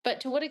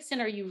 but to what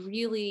extent are you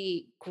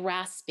really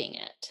grasping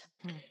it?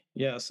 Mhm.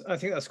 Yes, I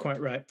think that's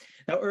quite right.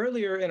 Now,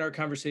 earlier in our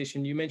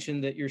conversation, you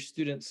mentioned that your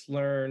students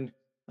learn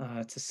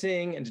to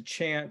sing and to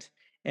chant,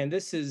 and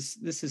this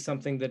is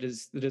something that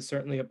is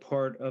certainly a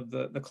part of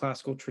the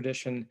classical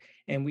tradition,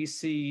 and we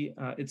see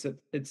its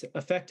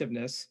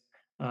effectiveness,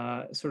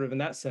 sort of in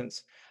that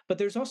sense. But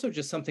there's also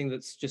just something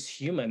that's just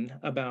human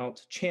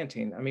about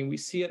chanting. I mean, we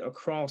see it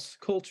across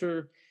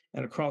culture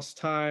and across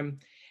time,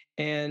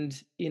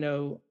 and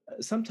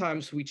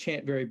sometimes we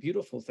chant very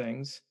beautiful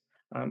things.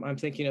 I'm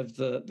thinking of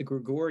the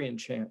Gregorian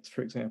chants,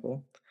 for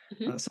example.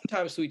 Mhm.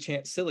 Sometimes we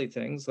chant silly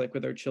things, like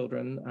with our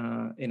children.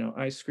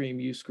 I scream,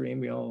 you scream,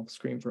 we all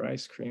scream for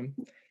ice cream.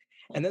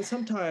 And then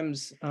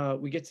sometimes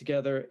we get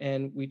together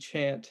and we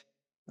chant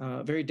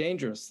very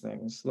dangerous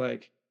things,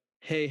 like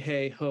 "Hey,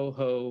 hey, ho,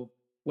 ho,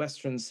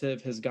 Western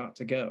Civ has got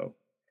to go."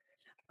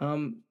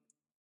 Um,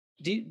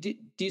 do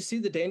you see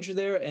the danger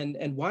there,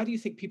 and why do you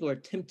think people are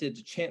tempted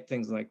to chant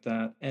things like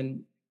that?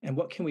 And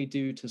what can we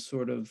do to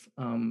sort of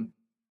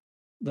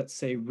let's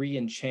say,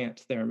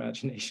 re-enchant their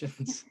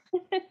imaginations?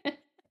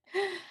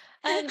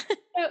 um,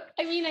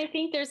 I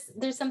think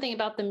there's something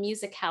about the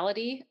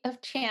musicality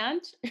of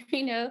chant,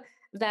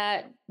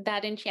 that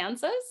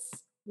enchants us,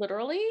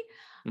 literally.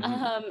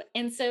 Mhm.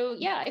 And so,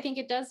 yeah, I think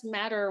it does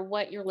matter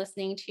what you're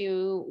listening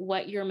to,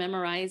 what you're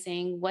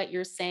memorizing, what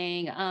you're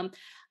saying.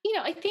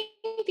 I think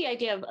the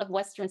idea of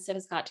Western Civ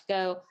has got to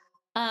go.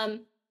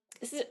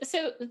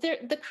 So there,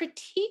 the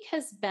critique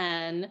has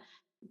been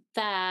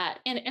that,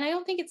 and I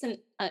don't think it's an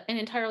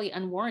entirely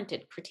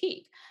unwarranted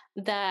critique,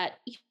 that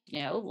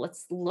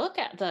let's look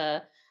at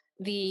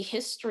the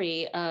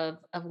history of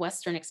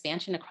Western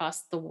expansion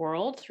across the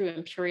world through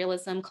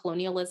imperialism,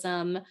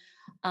 colonialism,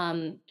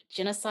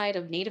 genocide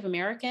of Native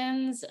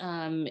Americans,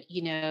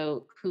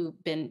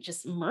 who've been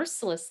just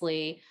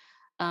mercilessly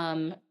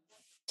um,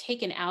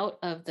 taken out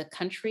of the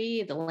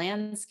country, the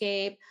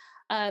landscape.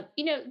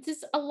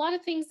 There's a lot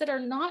of things that are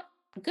not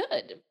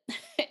good.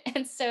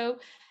 And so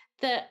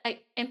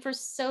and for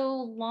so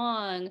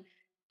long,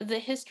 the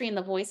history and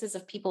the voices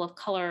of people of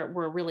color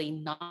were really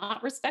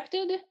not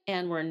respected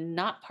and were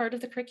not part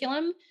of the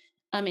curriculum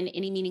in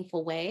any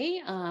meaningful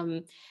way.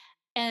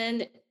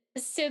 And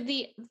so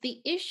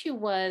the issue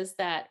was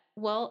that,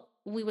 well,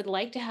 we would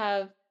like to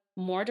have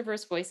more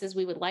diverse voices.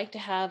 We would like to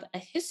have a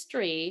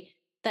history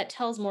that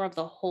tells more of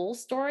the whole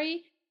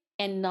story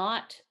and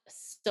not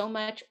so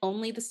much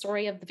only the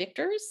story of the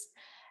victors.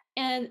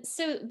 And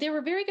so there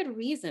were very good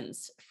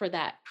reasons for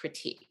that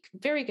critique,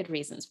 very good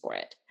reasons for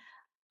it.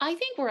 I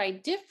think where I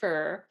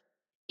differ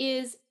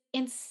is,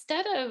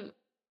 instead of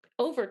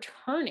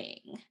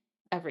overturning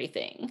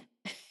everything,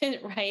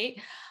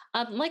 right?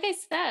 Like I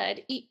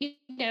said,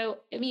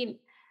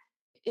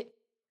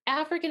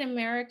 African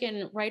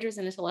American writers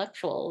and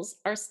intellectuals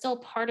are still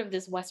part of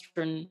this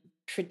Western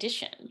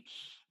tradition.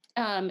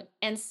 And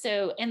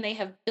they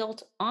have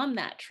built on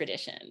that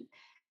tradition.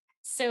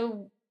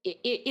 So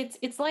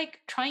it's like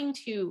trying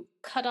to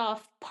cut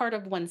off part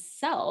of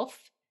oneself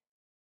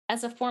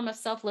as a form of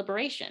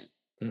self-liberation.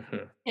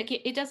 Mhm. Like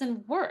it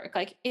doesn't work.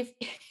 Like if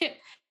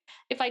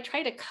if I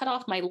try to cut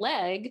off my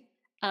leg,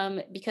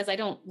 because I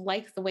don't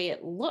like the way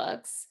it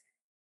looks,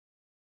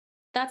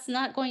 that's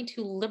not going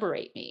to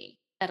liberate me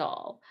at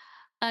all.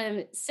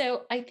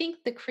 So I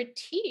think the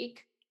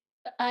critique,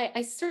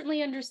 I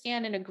certainly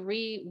understand and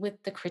agree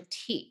with the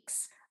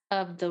critiques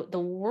of the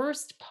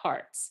worst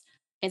parts,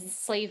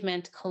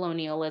 enslavement,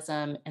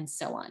 colonialism, and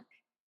so on.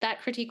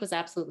 That critique was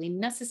absolutely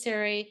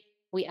necessary.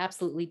 We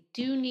absolutely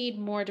do need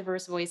more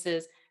diverse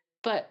voices.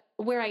 But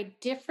where I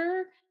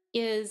differ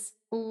is,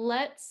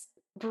 let's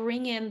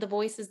bring in the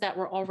voices that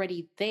were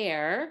already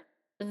there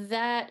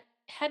that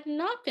had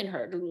not been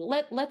heard.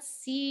 Let's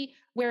see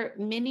where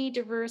many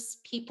diverse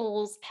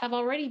peoples have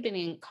already been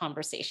in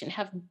conversation,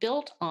 have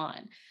built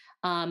on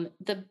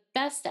the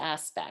best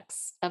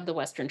aspects of the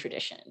Western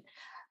tradition.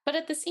 But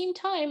at the same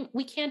time,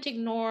 we can't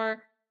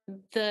ignore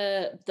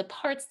the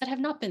parts that have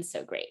not been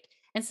so great.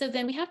 And so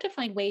then we have to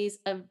find ways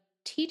of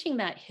teaching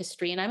that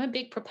history. And I'm a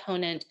big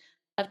proponent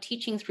of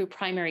teaching through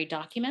primary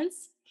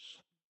documents.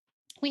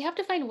 We have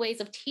to find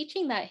ways of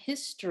teaching that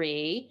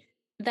history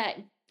that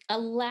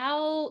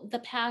allow the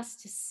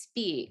past to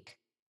speak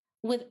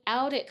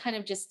without it kind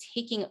of just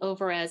taking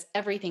over as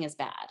everything is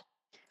bad,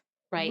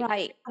 right?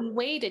 Right. A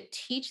way to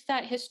teach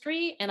that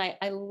history. And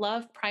I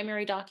love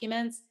primary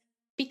documents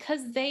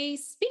because they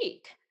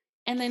speak.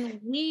 And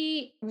then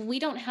we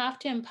don't have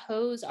to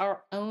impose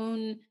our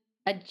own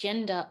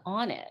agenda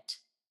on it.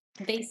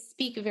 They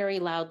speak very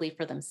loudly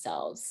for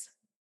themselves.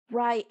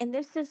 Right. And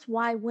this is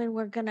why, when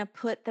we're going to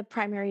put the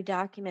primary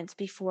documents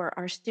before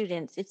our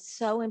students, it's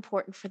so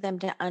important for them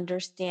to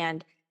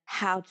understand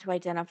how to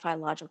identify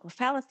logical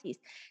fallacies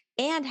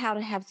and how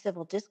to have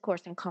civil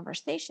discourse and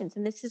conversations.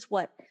 And this is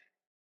what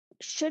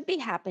should be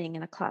happening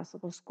in a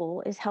classical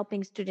school, is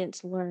helping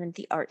students learn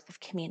the arts of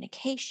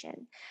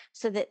communication,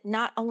 so that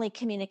not only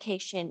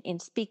communication in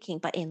speaking,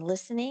 but in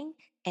listening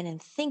and in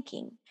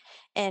thinking.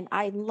 And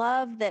I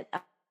love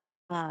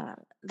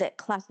that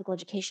classical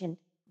education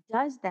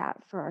does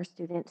that for our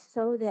students,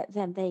 so that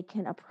then they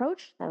can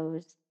approach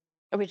those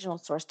original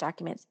source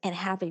documents and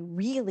have a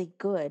really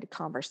good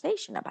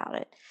conversation about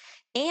it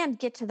and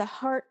get to the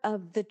heart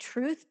of the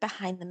truth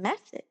behind the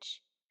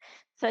message.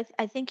 So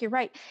I think you're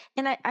right.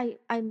 And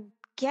I'm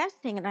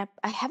guessing, and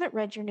I haven't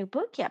read your new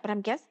book yet, but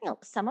I'm guessing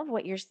some of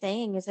what you're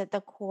saying is at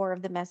the core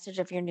of the message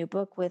of your new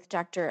book with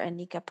Dr.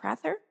 Anika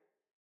Prather.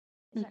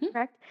 Is that Mhm.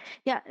 correct?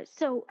 Yeah.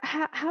 So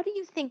how do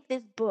you think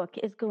this book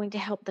is going to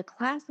help the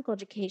classical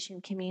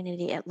education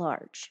community at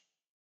large?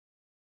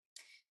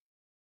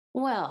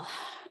 Well,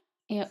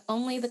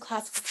 only the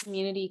classical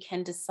community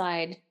can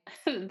decide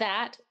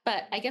that.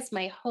 But I guess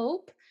my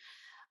hope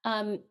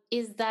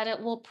is that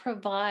it will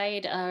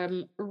provide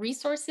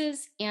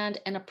resources and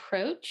an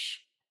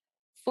approach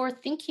for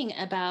thinking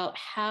about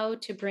how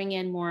to bring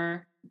in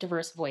more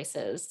diverse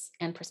voices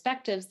and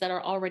perspectives that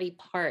are already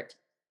part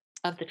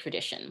of the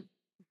tradition.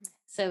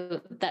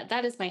 So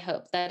that is my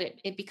hope, that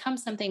it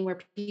becomes something where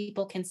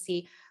people can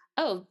see,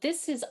 oh,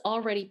 this is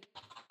already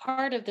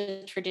part of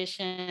the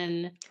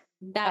tradition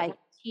that we're Right.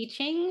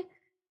 teaching,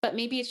 but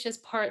maybe it's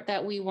just part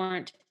that we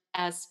weren't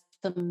as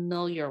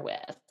familiar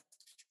with.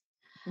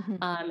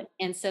 Mhm.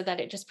 And so that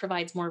it just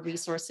provides more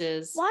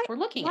resources Why for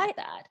looking why at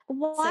that. So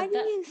why do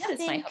you that is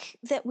my hope. think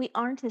that we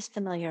aren't as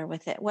familiar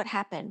with it? What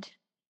happened?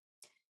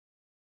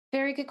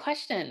 Very good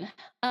question.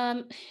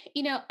 Um,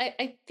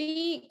 I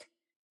think,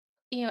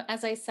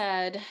 as I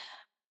said,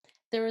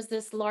 there was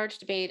this large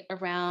debate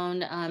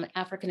around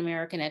African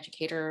American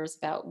educators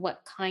about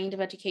what kind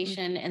of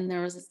education, Mhm. and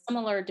there was a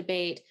similar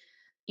debate,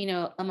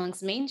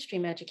 amongst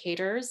mainstream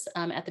educators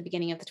at the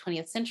beginning of the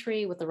 20th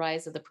century with the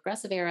rise of the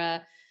progressive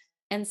era.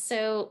 And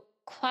so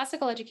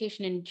classical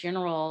education in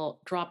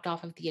general dropped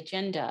off of the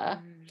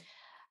agenda, Mm.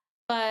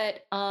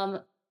 but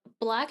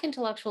Black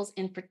intellectuals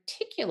in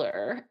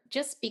particular,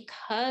 just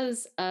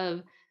because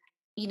of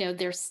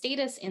their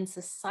status in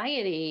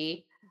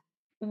society,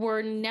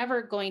 were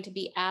never going to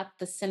be at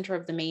the center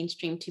of the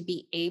mainstream to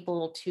be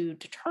able to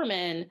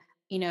determine,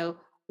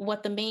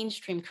 what the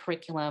mainstream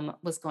curriculum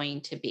was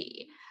going to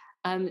be.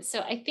 So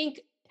I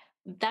think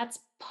that's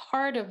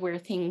part of where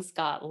things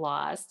got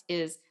lost,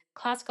 is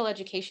classical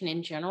education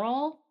in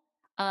general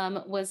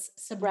was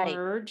Right.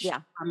 submerged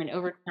Yeah. and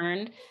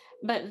overturned.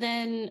 But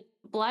then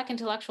Black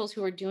intellectuals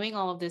who were doing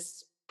all of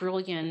this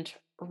brilliant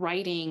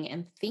writing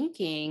and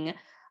thinking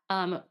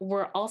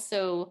were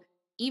also,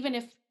 even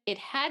if it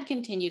had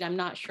continued, I'm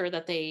not sure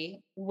that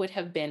they would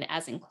have been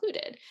as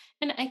included.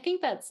 And I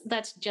think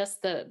that's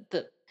just the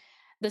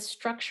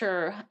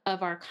structure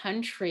of our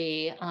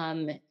country,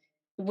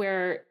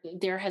 where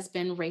there has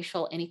been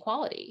racial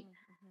inequality,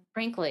 Mhm.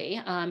 frankly.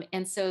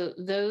 And so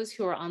those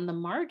who are on the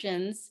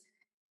margins,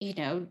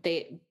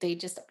 they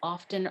just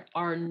often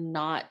are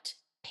not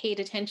paid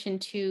attention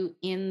to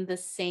in the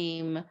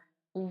same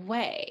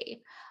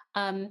way.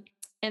 Um,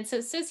 and so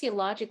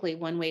sociologically,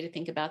 one way to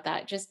think about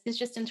that just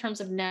in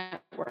terms of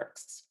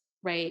networks,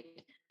 right?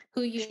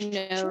 Who you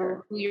know,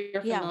 Sure. who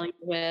you're Yeah. familiar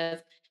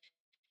with,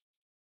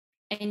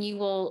 and you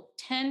will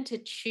tend to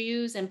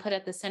choose and put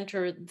at the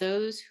center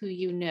those who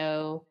you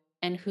know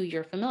and who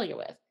you're familiar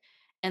with.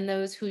 And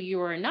those who you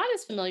are not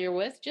as familiar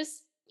with,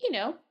 just,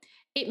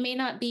 it may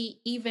not be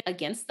even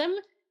against them,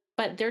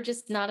 but they're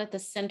just not at the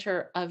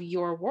center of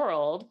your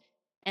world.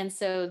 And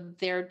so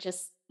they're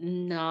just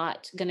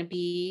not going to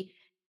be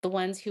the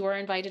ones who are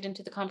invited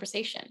into the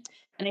conversation.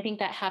 And I think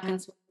that Uh,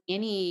 happens with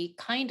any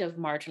kind of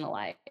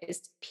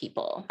marginalized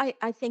people.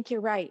 I think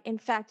you're right. In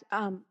fact,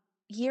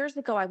 years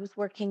ago, I was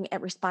working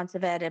at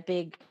Responsive Ed, a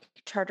big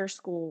charter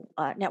school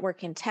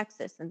network in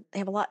Texas, and they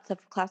have lots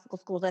of classical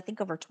schools, I think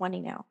over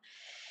 20 now.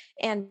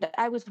 And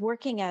I was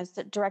working as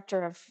the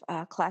director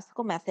of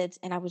classical methods,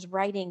 and I was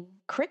writing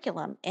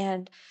curriculum.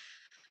 And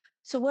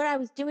so what I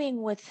was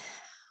doing with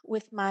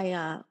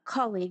my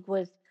colleague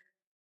was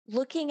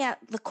looking at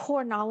the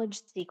core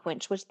knowledge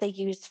sequence, which they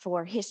use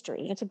for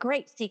history. It's a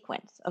great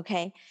sequence,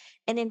 okay?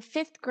 And in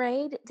fifth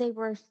grade, they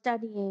were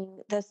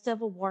studying the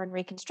Civil War and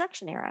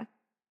Reconstruction era.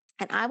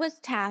 And I was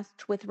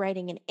tasked with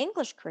writing an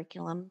English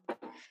curriculum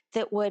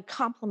that would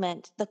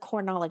complement the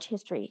core knowledge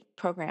history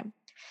program.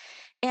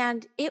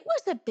 And it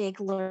was a big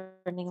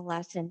learning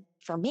lesson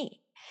for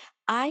me.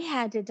 I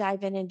had to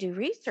dive in and do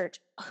research.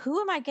 Who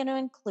am I going to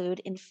include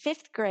in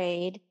fifth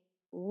grade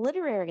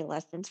literary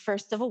lessons for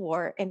Civil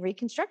War and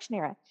Reconstruction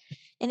era?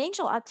 And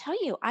Angel, I'll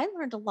tell you, I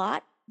learned a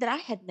lot that I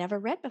had never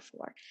read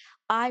before.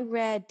 I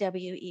read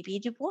W.E.B.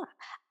 Du Bois.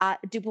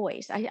 Du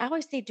Bois. I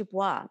always say Du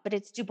Bois, but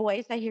it's Du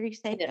Bois. I hear you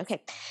say. It is.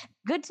 Okay,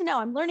 good to know.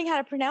 I'm learning how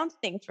to pronounce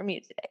things from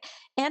you today.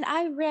 And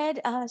I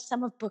read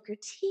some of Booker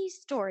T's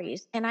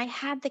stories, and I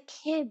had the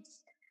kids.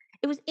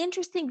 It was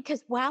interesting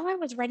because while I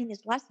was writing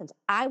these lessons,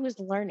 I was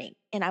learning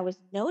and I was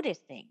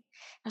noticing.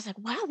 I was like,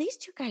 wow, these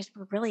two guys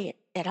were really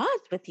at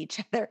odds with each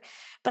other.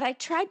 But I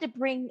tried to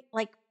bring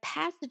like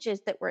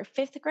passages that were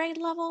fifth grade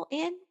level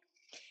in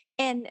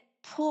and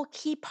pull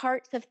key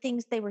parts of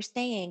things they were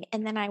saying.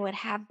 And then I would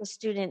have the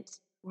students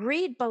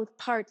read both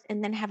parts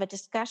and then have a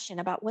discussion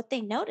about what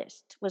they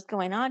noticed was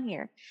going on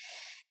here.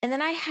 And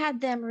then I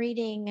had them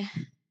reading,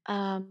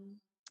 um,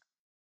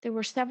 there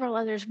were several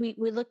others. We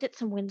looked at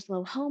some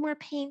Winslow Homer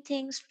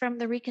paintings from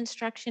the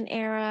Reconstruction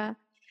era.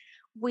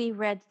 We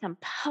read some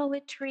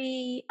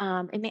poetry,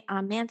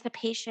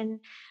 emancipation.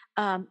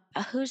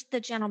 Who's the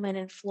gentleman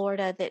in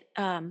Florida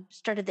that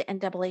started the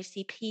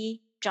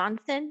NAACP?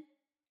 Johnson,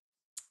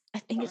 I I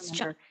think don't it's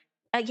John.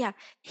 remember. Yeah,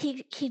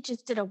 he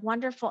just did a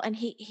wonderful, and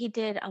he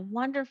did a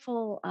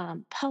wonderful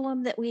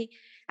poem that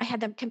I had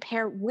them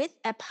compare with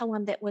a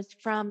poem that was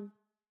from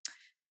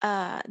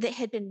that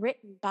had been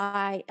written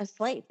by a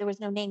slave. There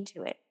was no name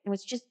to it. It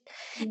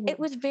Mhm.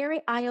 was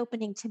very eye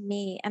opening to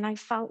me, and I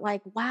felt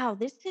like, wow,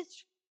 this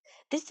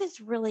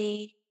is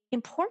really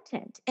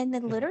important. And the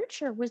Mhm.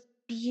 literature was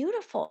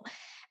beautiful.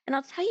 And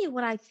I'll tell you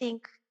what I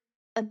think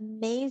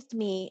amazed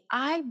me.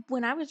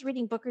 When I was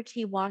reading Booker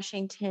T.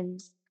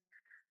 Washington's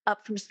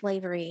Up from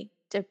Slavery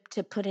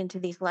to put into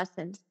these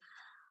lessons,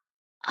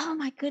 oh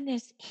my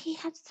goodness, he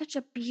had such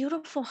a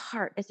beautiful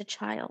heart as a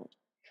child.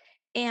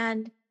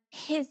 And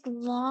his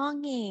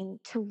longing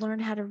to learn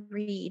how to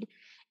read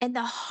and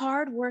the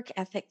hard work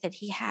ethic that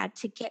he had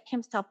to get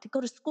himself to go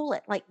to school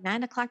at like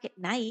 9 o'clock at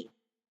night,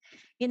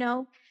 you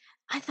know,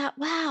 I thought,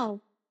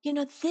 wow,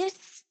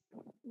 this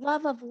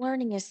love of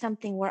learning is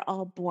something we're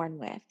all born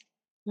with.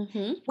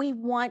 Mhm. We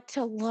want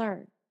to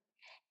learn.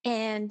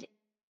 And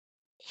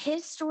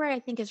his story, I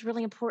think, is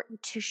really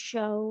important to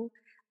show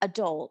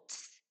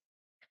adults,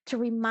 to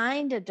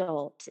remind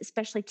adults,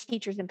 especially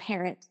teachers and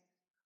parents,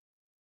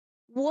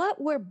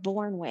 what we're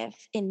born with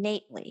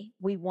innately.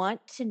 We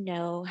want to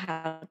know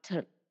how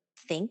to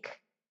think,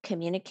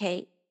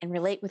 communicate, and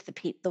relate with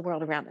the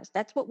world around us.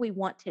 That's what we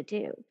want to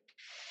do.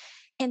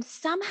 And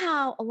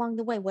somehow along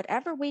the way,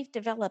 whatever we've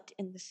developed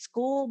in the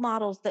school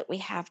models that we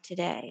have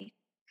today,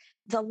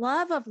 the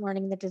love of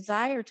learning, the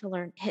desire to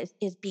learn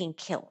is being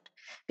killed.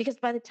 Because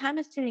by the time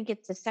a student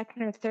gets to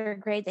second or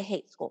third grade, they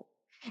hate school.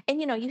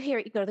 And you hear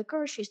it, you go to the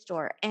grocery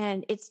store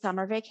and it's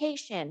summer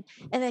vacation.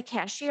 And the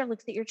cashier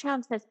looks at your child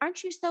and says,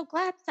 aren't you so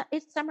glad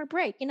it's summer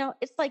break?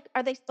 It's like,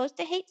 are they supposed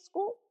to hate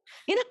school?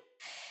 You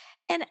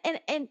know,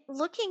 and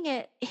looking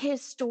at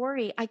his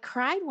story, I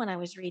cried when I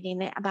was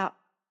reading it about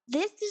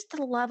this is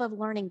the love of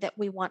learning that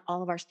we want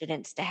all of our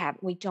students to have.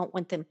 We don't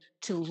want them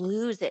to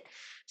lose it.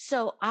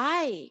 So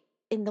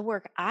in the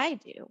work I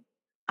do,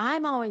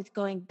 I'm always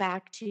going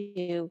back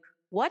to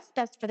what's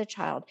best for the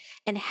child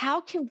and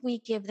how can we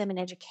give them an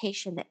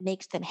education that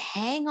makes them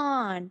hang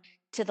on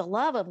to the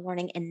love of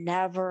learning and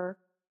never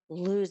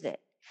lose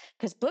it.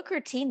 Because Booker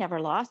T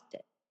never lost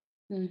it.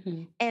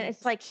 Mhm. And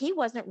it's like he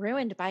wasn't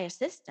ruined by a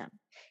system.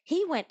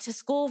 He went to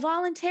school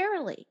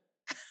voluntarily.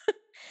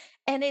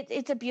 And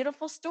it's a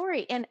beautiful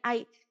story. And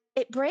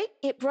it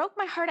broke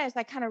my heart as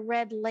I kind of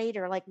read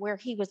later, like where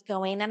he was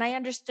going, and I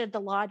understood the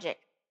logic.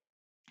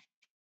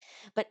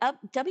 But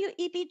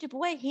W.E.B. Du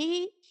Bois,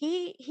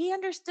 he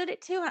understood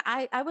it too.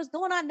 And I was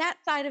going on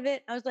that side of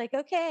it. I was like,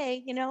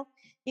 okay, you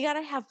got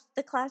to have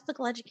the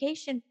classical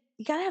education.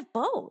 You got to have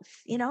both.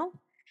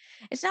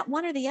 It's not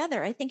one or the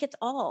other. I think it's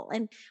all.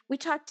 And we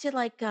talked to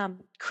like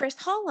Chris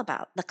Hall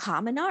about the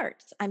common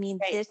arts. I mean,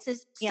 Right. this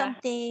is Yeah.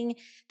 something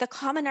the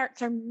common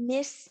arts are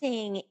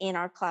missing in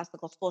our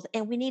classical schools,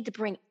 and we need to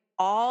bring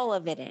all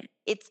of it in.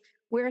 It's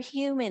We're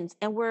humans,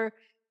 and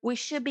we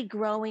should be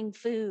growing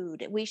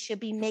food. We should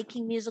be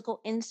making musical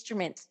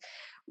instruments.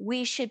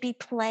 We should be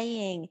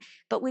playing,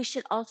 but we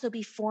should also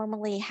be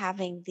formally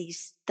having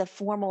the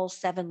formal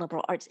seven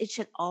liberal arts. It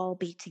should all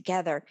be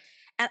together.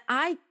 And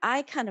I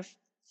kind of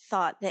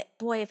thought that,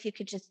 boy, if you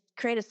could just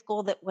create a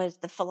school that was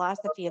the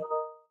philosophy of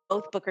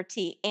both Booker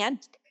T and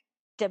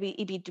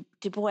W.E.B.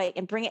 Du Bois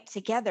and bring it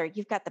together,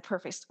 you've got the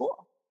perfect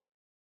school,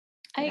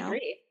 I you know?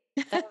 agree.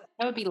 That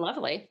would be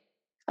lovely.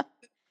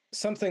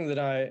 Something that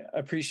I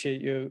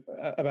appreciate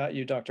about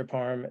you, Dr.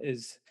 Parham,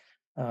 is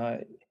uh,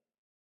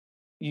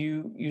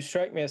 you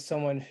strike me as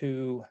someone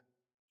who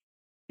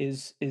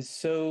is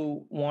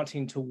so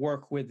wanting to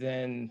work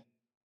within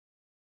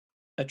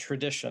a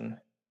tradition,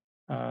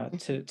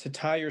 Mhm. to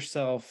tie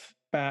yourself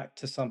back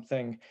to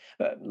something.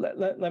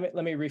 Let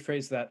me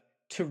rephrase that: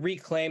 to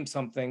reclaim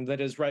something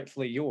that is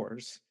rightfully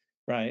yours,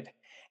 right?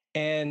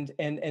 And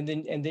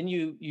then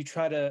you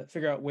try to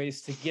figure out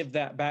ways to give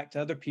that back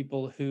to other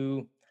people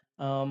who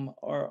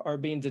are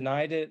being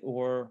denied it,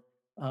 or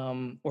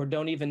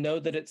don't even know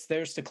that it's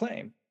theirs to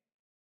claim,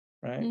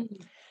 right?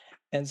 Mm.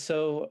 And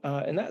so,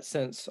 in that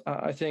sense,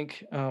 I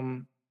think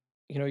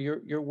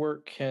your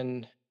work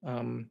can,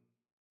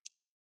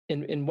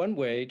 in one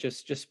way,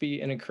 just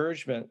be an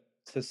encouragement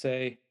to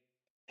say,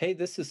 "Hey,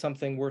 this is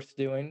something worth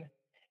doing,"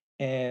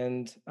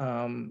 and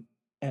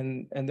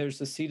there's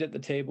a seat at the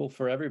table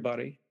for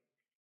everybody,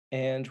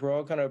 and we're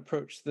all going to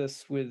approach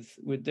this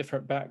with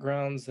different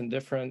backgrounds and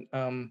different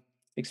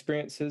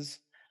experiences,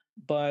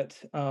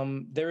 but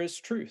there is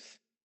truth,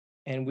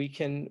 and we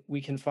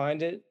can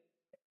find it,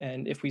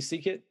 and if we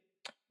seek it,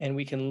 and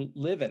we can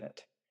live in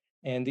it,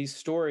 and these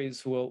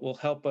stories will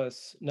help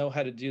us know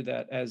how to do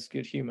that as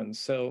good humans.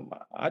 So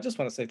I just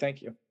want to say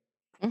thank you.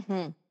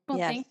 Mhm. Well,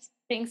 Yes.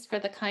 thanks for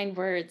the kind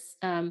words.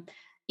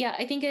 Yeah,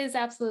 I think it is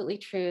absolutely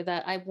true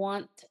that I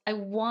want,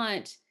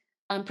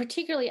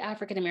 particularly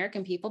African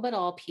American people, but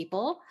all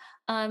people,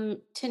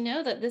 to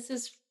know that this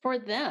is for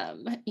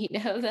them. You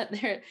know that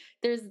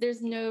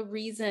there's no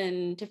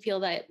reason to feel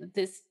that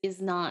this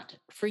is not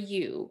for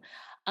you.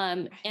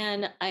 Right.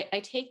 And I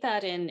take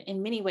that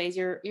in many ways.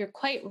 You're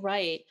quite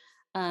right,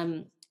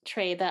 um,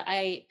 Trey. That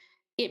I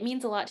it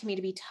means a lot to me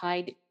to be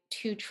tied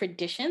to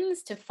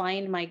traditions, to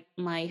find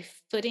my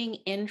footing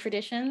in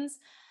traditions.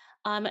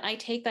 I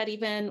take that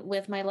even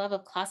with my love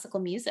of classical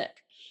music.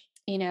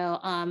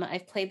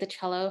 I've played the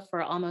cello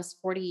for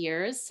almost 40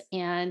 years,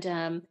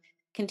 and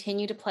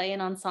continue to play in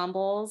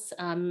ensembles,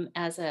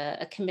 as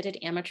a committed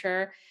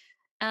amateur.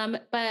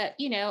 But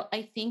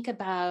I think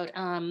about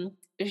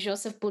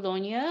Joseph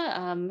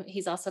Boulogne.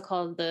 He's also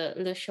called the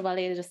Le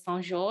Chevalier de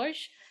Saint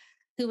Georges,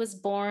 who was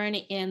born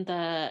in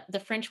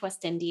the French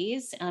West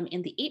Indies,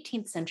 in the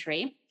 18th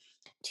century,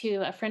 to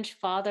a French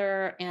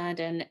father and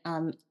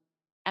an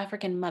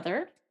African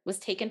mother, was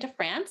taken to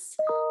France,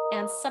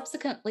 and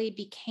subsequently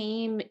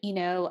became,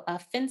 a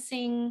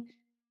fencing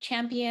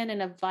champion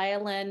and a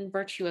violin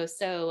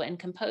virtuoso and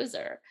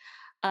composer.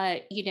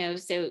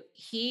 So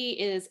he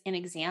is an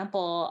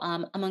example,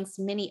 amongst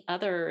many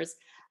other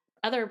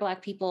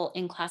Black people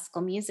in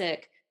classical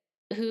music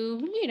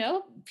who,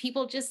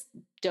 people just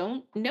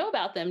don't know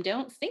about them,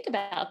 don't think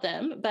about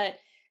them, but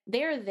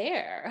they're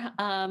there.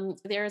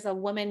 There's a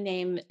woman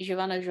named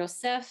Giovanna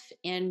Joseph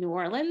in New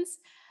Orleans,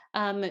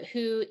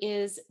 who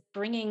is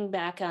bringing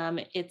back,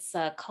 it's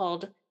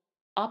called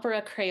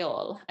Opera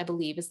Creole, I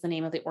believe is the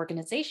name of the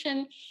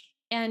organization.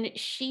 And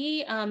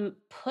she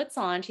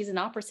she's an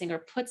opera singer,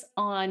 puts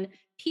on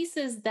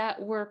pieces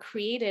that were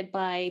created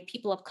by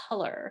people of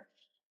color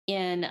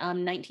in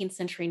 19th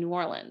century New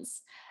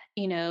Orleans.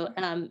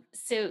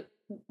 So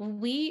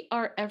we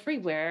are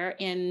everywhere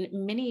in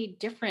many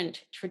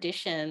different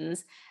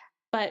traditions,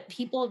 but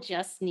people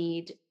just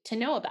need to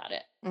know about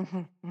it.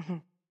 Mhm.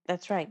 Mhm.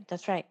 That's right.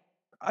 That's right.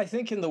 I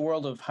think in the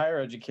world of higher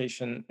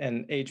education,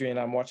 and Adrian,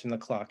 I'm watching the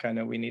clock. I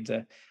know we need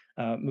to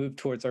move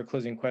towards our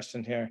closing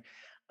question here.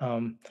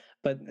 Um,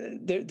 but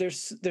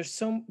there's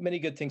so many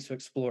good things to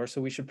explore,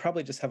 so we should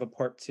probably just have a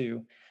part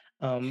two.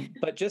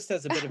 But just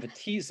as a bit of a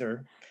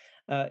teaser,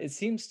 it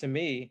seems to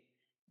me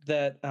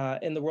that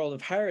in the world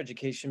of higher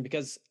education,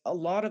 because a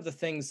lot of the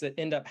things that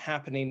end up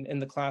happening in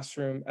the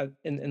classroom,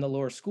 in the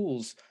lower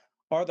schools,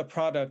 are the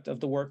product of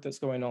the work that's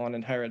going on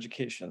in higher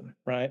education,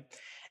 right?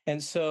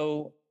 And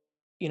so,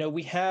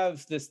 we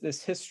have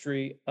this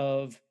history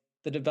of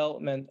the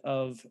development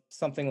of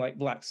something like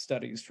Black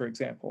studies, for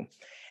example.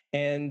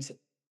 And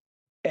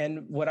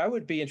and what I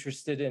would be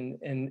interested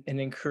in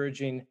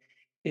encouraging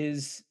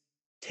is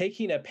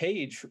taking a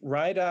page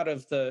right out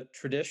of the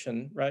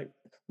tradition, right?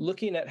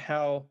 Looking at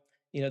how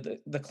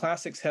the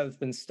classics have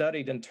been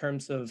studied in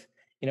terms of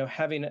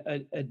having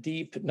a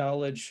deep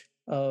knowledge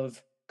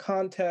of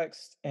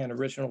context and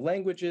original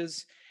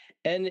languages.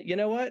 And you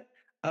know what?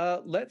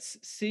 Let's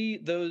see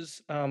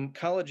those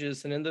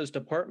colleges and in those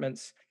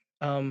departments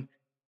um,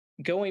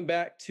 going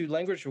back to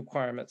language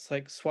requirements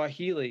like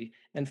Swahili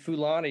and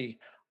Fulani,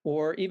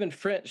 or even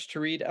French to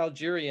read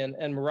Algerian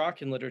and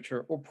Moroccan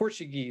literature, or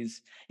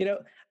Portuguese.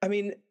 I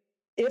mean,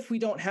 if we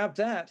don't have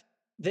that,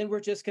 then we're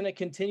just going to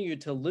continue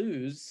to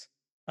lose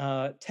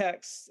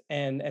texts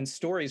and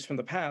stories from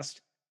the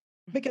past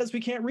because we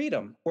can't read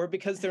them, or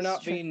because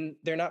That's true.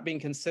 they're not being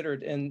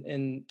considered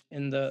in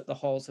the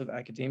halls of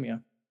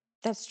academia.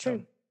 That's So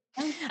true.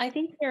 Yeah, I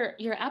think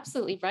you're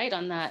absolutely right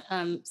on that.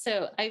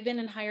 So I've been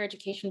in higher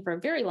education for a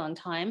very long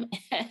time,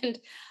 and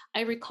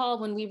I recall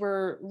when we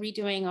were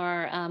redoing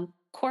our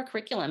core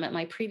curriculum at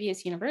my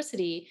previous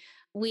university,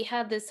 we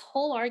had this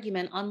whole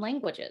argument on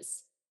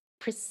languages,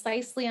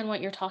 precisely on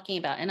what you're talking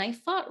about, and I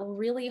fought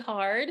really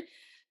hard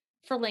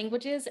for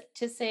languages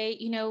to say,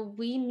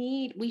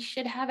 we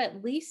should have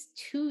at least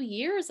 2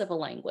 years of a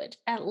language,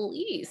 at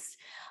least.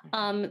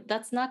 Mhm.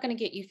 That's not going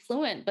to get you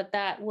fluent, but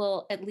that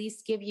will at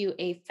least give you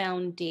a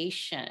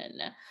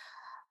foundation.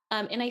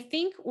 And I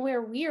think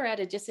where we are at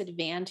a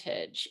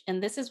disadvantage,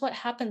 and this is what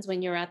happens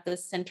when you're at the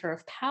center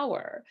of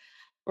power,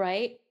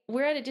 right?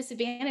 We're at a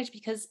disadvantage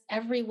because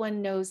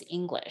everyone knows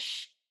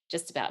English,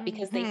 just about,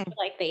 because they Mhm. feel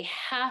like they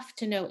have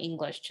to know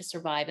English to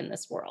survive in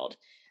this world.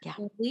 Yeah.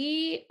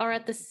 We are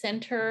at the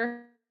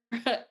center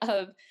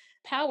of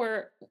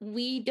power.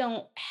 We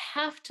don't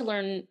have to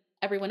learn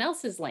everyone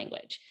else's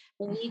language.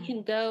 We Mhm.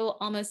 can go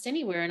almost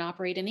anywhere and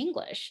operate in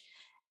English.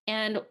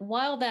 And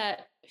while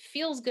that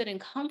feels good and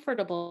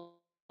comfortable,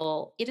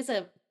 it is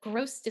a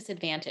gross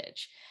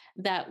disadvantage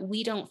that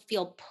we don't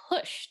feel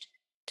pushed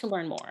to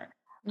learn more.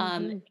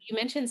 Mhm. You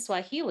mentioned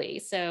Swahili.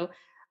 So,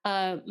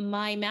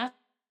 my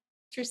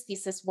master's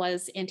thesis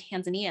was in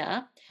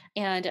Tanzania,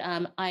 and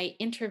I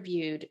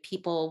interviewed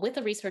people with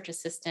a research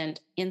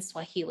assistant in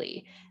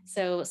Swahili.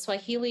 So,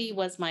 Swahili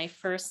was my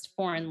first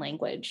foreign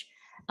language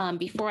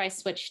before I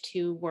switched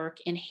to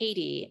work in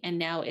Haiti, and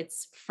now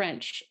it's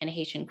French and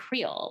Haitian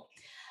Creole.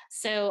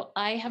 So,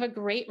 I have a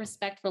great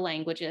respect for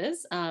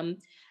languages.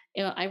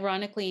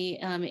 Ironically,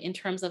 in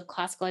terms of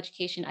classical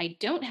education, I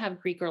don't have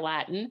Greek or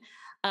Latin,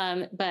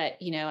 but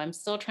I'm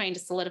still trying to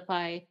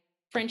solidify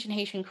French and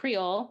Haitian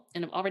Creole,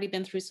 and I've already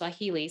been through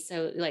Swahili.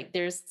 So like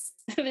there's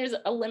there's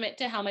a limit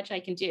to how much I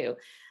can do.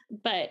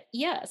 But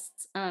yes,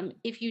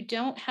 if you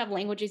don't have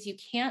languages, you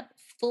can't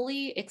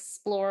fully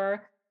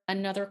explore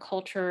another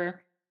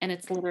culture and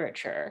its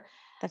literature.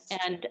 That's true.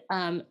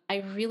 And I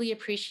really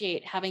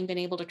appreciate having been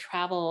able to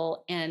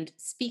travel and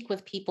speak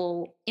with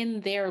people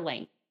in their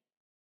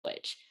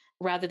language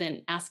rather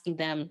than asking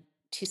them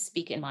to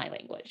speak in my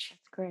language.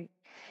 That's great.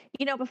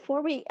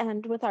 Before we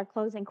end with our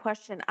closing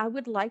question, I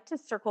would like to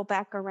circle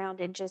back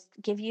around and just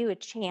give you a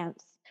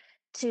chance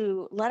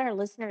to let our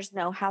listeners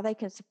know how they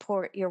can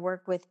support your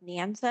work with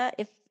Nyanza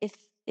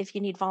if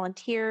you need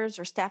volunteers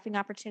or staffing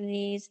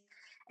opportunities.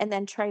 And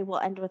then Trey will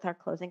end with our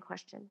closing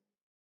question.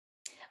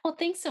 Well,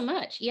 thanks so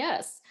much.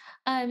 Yes.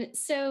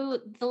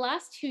 So the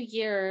last 2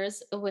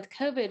 years with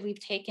COVID, we've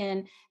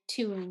taken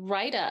to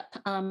write up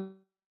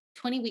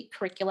 20-week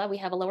curricula. We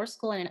have a lower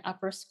school and an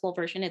upper school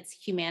version. It's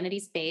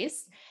humanities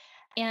based.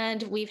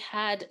 And we've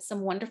had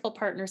some wonderful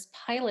partners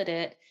pilot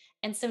it.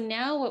 And so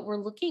now what we're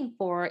looking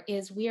for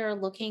is we are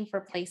looking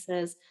for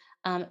places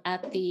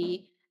at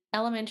the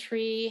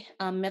elementary,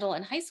 middle,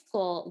 and high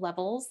school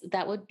levels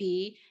that would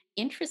be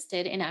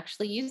interested in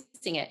actually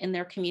using it in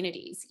their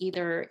communities,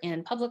 either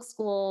in public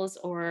schools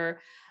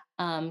or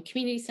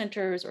community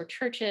centers or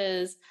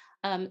churches.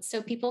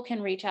 So people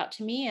can reach out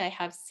to me. I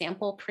have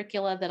sample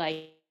curricula that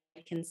I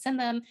can send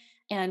them,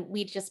 and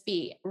we'd just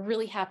be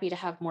really happy to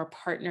have more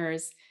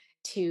partners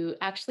to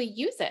actually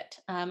use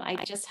it.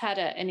 I just had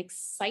an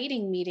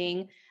exciting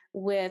meeting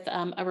with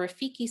a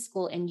Rafiki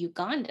school in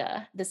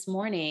Uganda this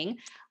morning,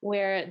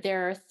 where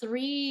there are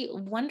three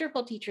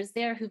wonderful teachers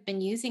there who've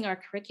been using our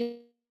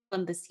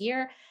curriculum this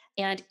year.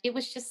 And it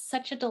was just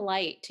such a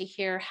delight to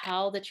hear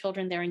how the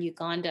children there in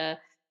Uganda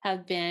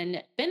have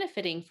been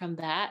benefiting from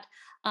that.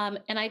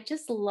 And I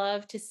just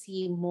love to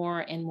see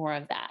more and more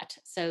of that.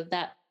 So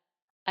that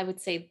I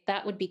would say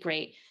that would be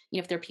great.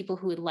 If there are people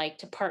who would like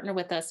to partner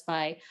with us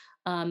by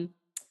um,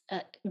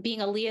 uh,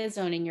 being a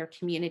liaison in your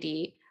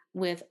community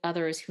with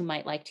others who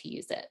might like to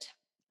use it.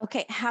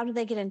 Okay, how do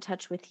they get in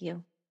touch with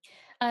you?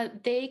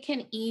 They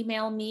can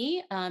email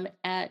me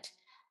at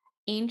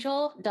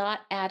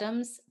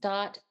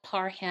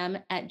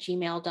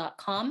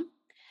angel.adams.parham@gmail.com,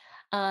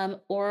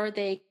 or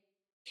they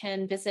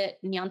can visit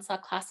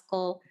Nyansa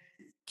Classical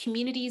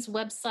Community's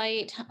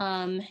website.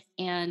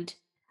 And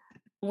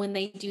when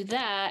they do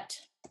that,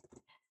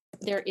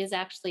 there is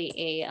actually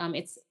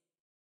it's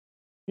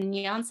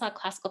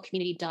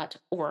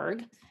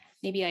nyansaclassicalcommunity.org.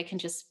 Maybe I can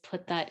just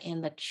put that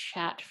in the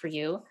chat for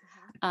you.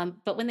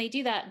 Mhm. But when they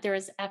do that, there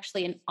is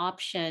actually an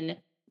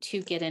option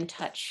to get in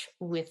touch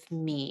with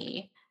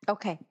me.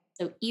 Okay.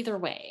 So either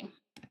way.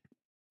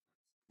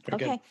 very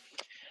good. Okay.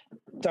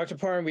 Dr.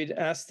 Parham, we'd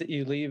ask that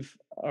you leave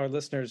our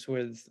listeners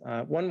with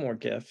one more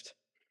gift,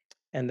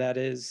 and that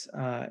is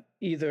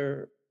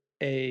either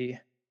a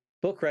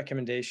book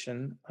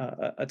recommendation,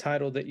 a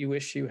title that you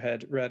wish you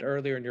had read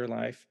earlier in your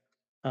life,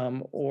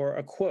 or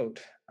a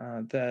quote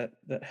that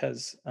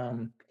has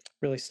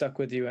really stuck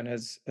with you and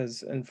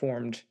has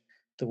informed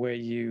the way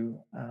you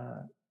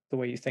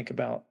think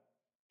about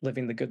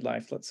living the good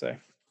life. Let's say.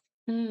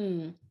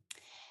 Hmm.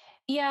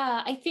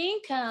 Yeah, I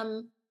think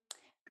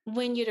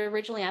when you'd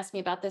originally asked me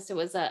about this, it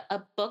was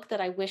a book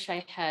that I wish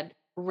I had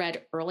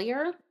read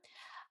earlier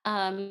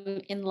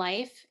in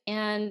life.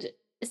 And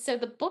so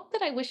the book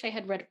that I wish I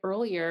had read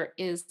earlier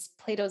is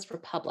Plato's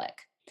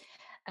Republic.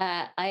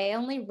 I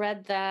only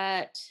read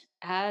that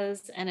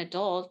as an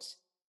adult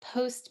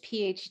post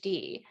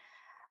PhD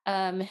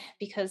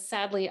because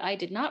sadly I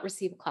did not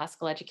receive a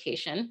classical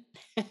education.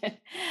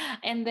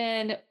 And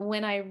then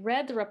when I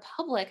read The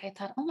Republic, I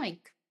thought, oh my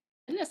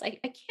goodness, I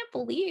can't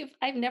believe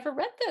I've never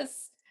read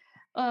this.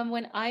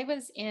 When I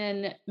was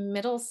in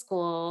middle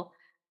school,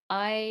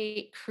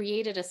 I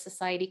created a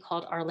society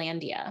called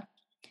Arlandia.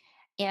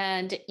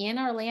 And in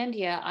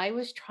Arlandia, I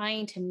was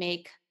trying to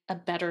make a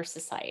better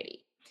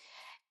society.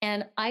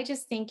 And I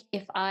just think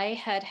if I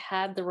had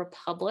had the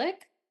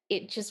Republic,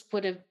 it just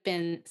would have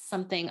been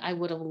something I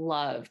would have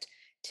loved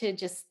to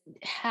just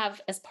have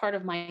as part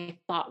of my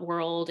thought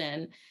world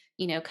and,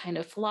 kind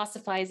of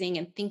philosophizing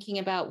and thinking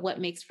about what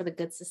makes for the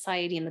good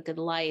society and the good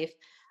life.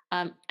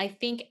 I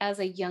think as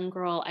a young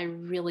girl, I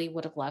really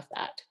would have loved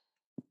that.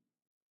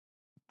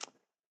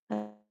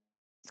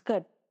 It's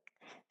good.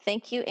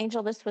 Thank you,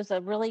 Angel. This was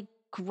a really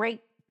great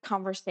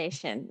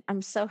conversation.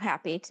 I'm so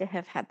happy to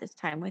have had this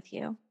time with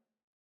you.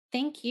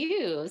 Thank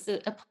you. It was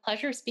a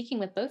pleasure speaking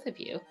with both of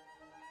you.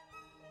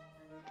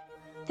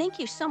 Thank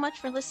you so much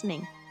for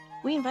listening.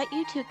 We invite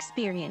you to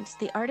experience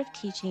the art of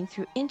teaching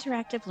through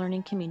interactive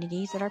learning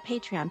communities at our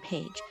Patreon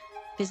page.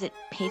 Visit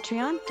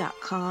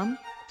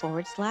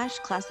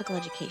patreon.com/classical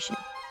education.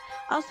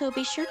 Also,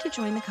 be sure to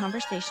join the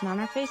conversation on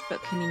our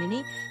Facebook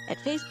community at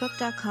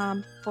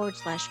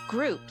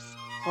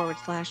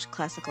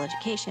facebook.com/groups/classical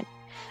education.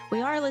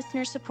 We are a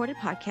listener supported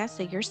podcast,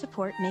 so your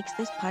support makes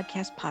this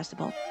podcast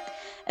possible.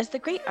 As the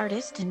great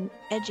artist and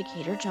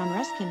educator John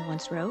Ruskin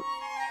once wrote,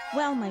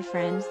 "Well, my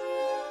friends,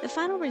 the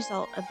final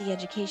result of the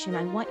education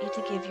I want you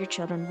to give your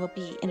children will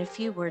be, in a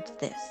few words,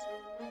 this.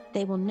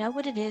 They will know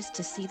what it is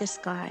to see the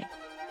sky.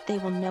 They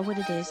will know what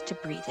it is to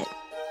breathe it.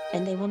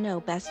 And they will know,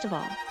 best of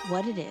all,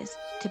 what it is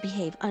to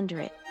behave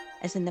under it,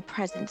 as in the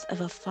presence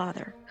of a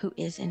Father who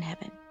is in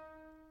heaven."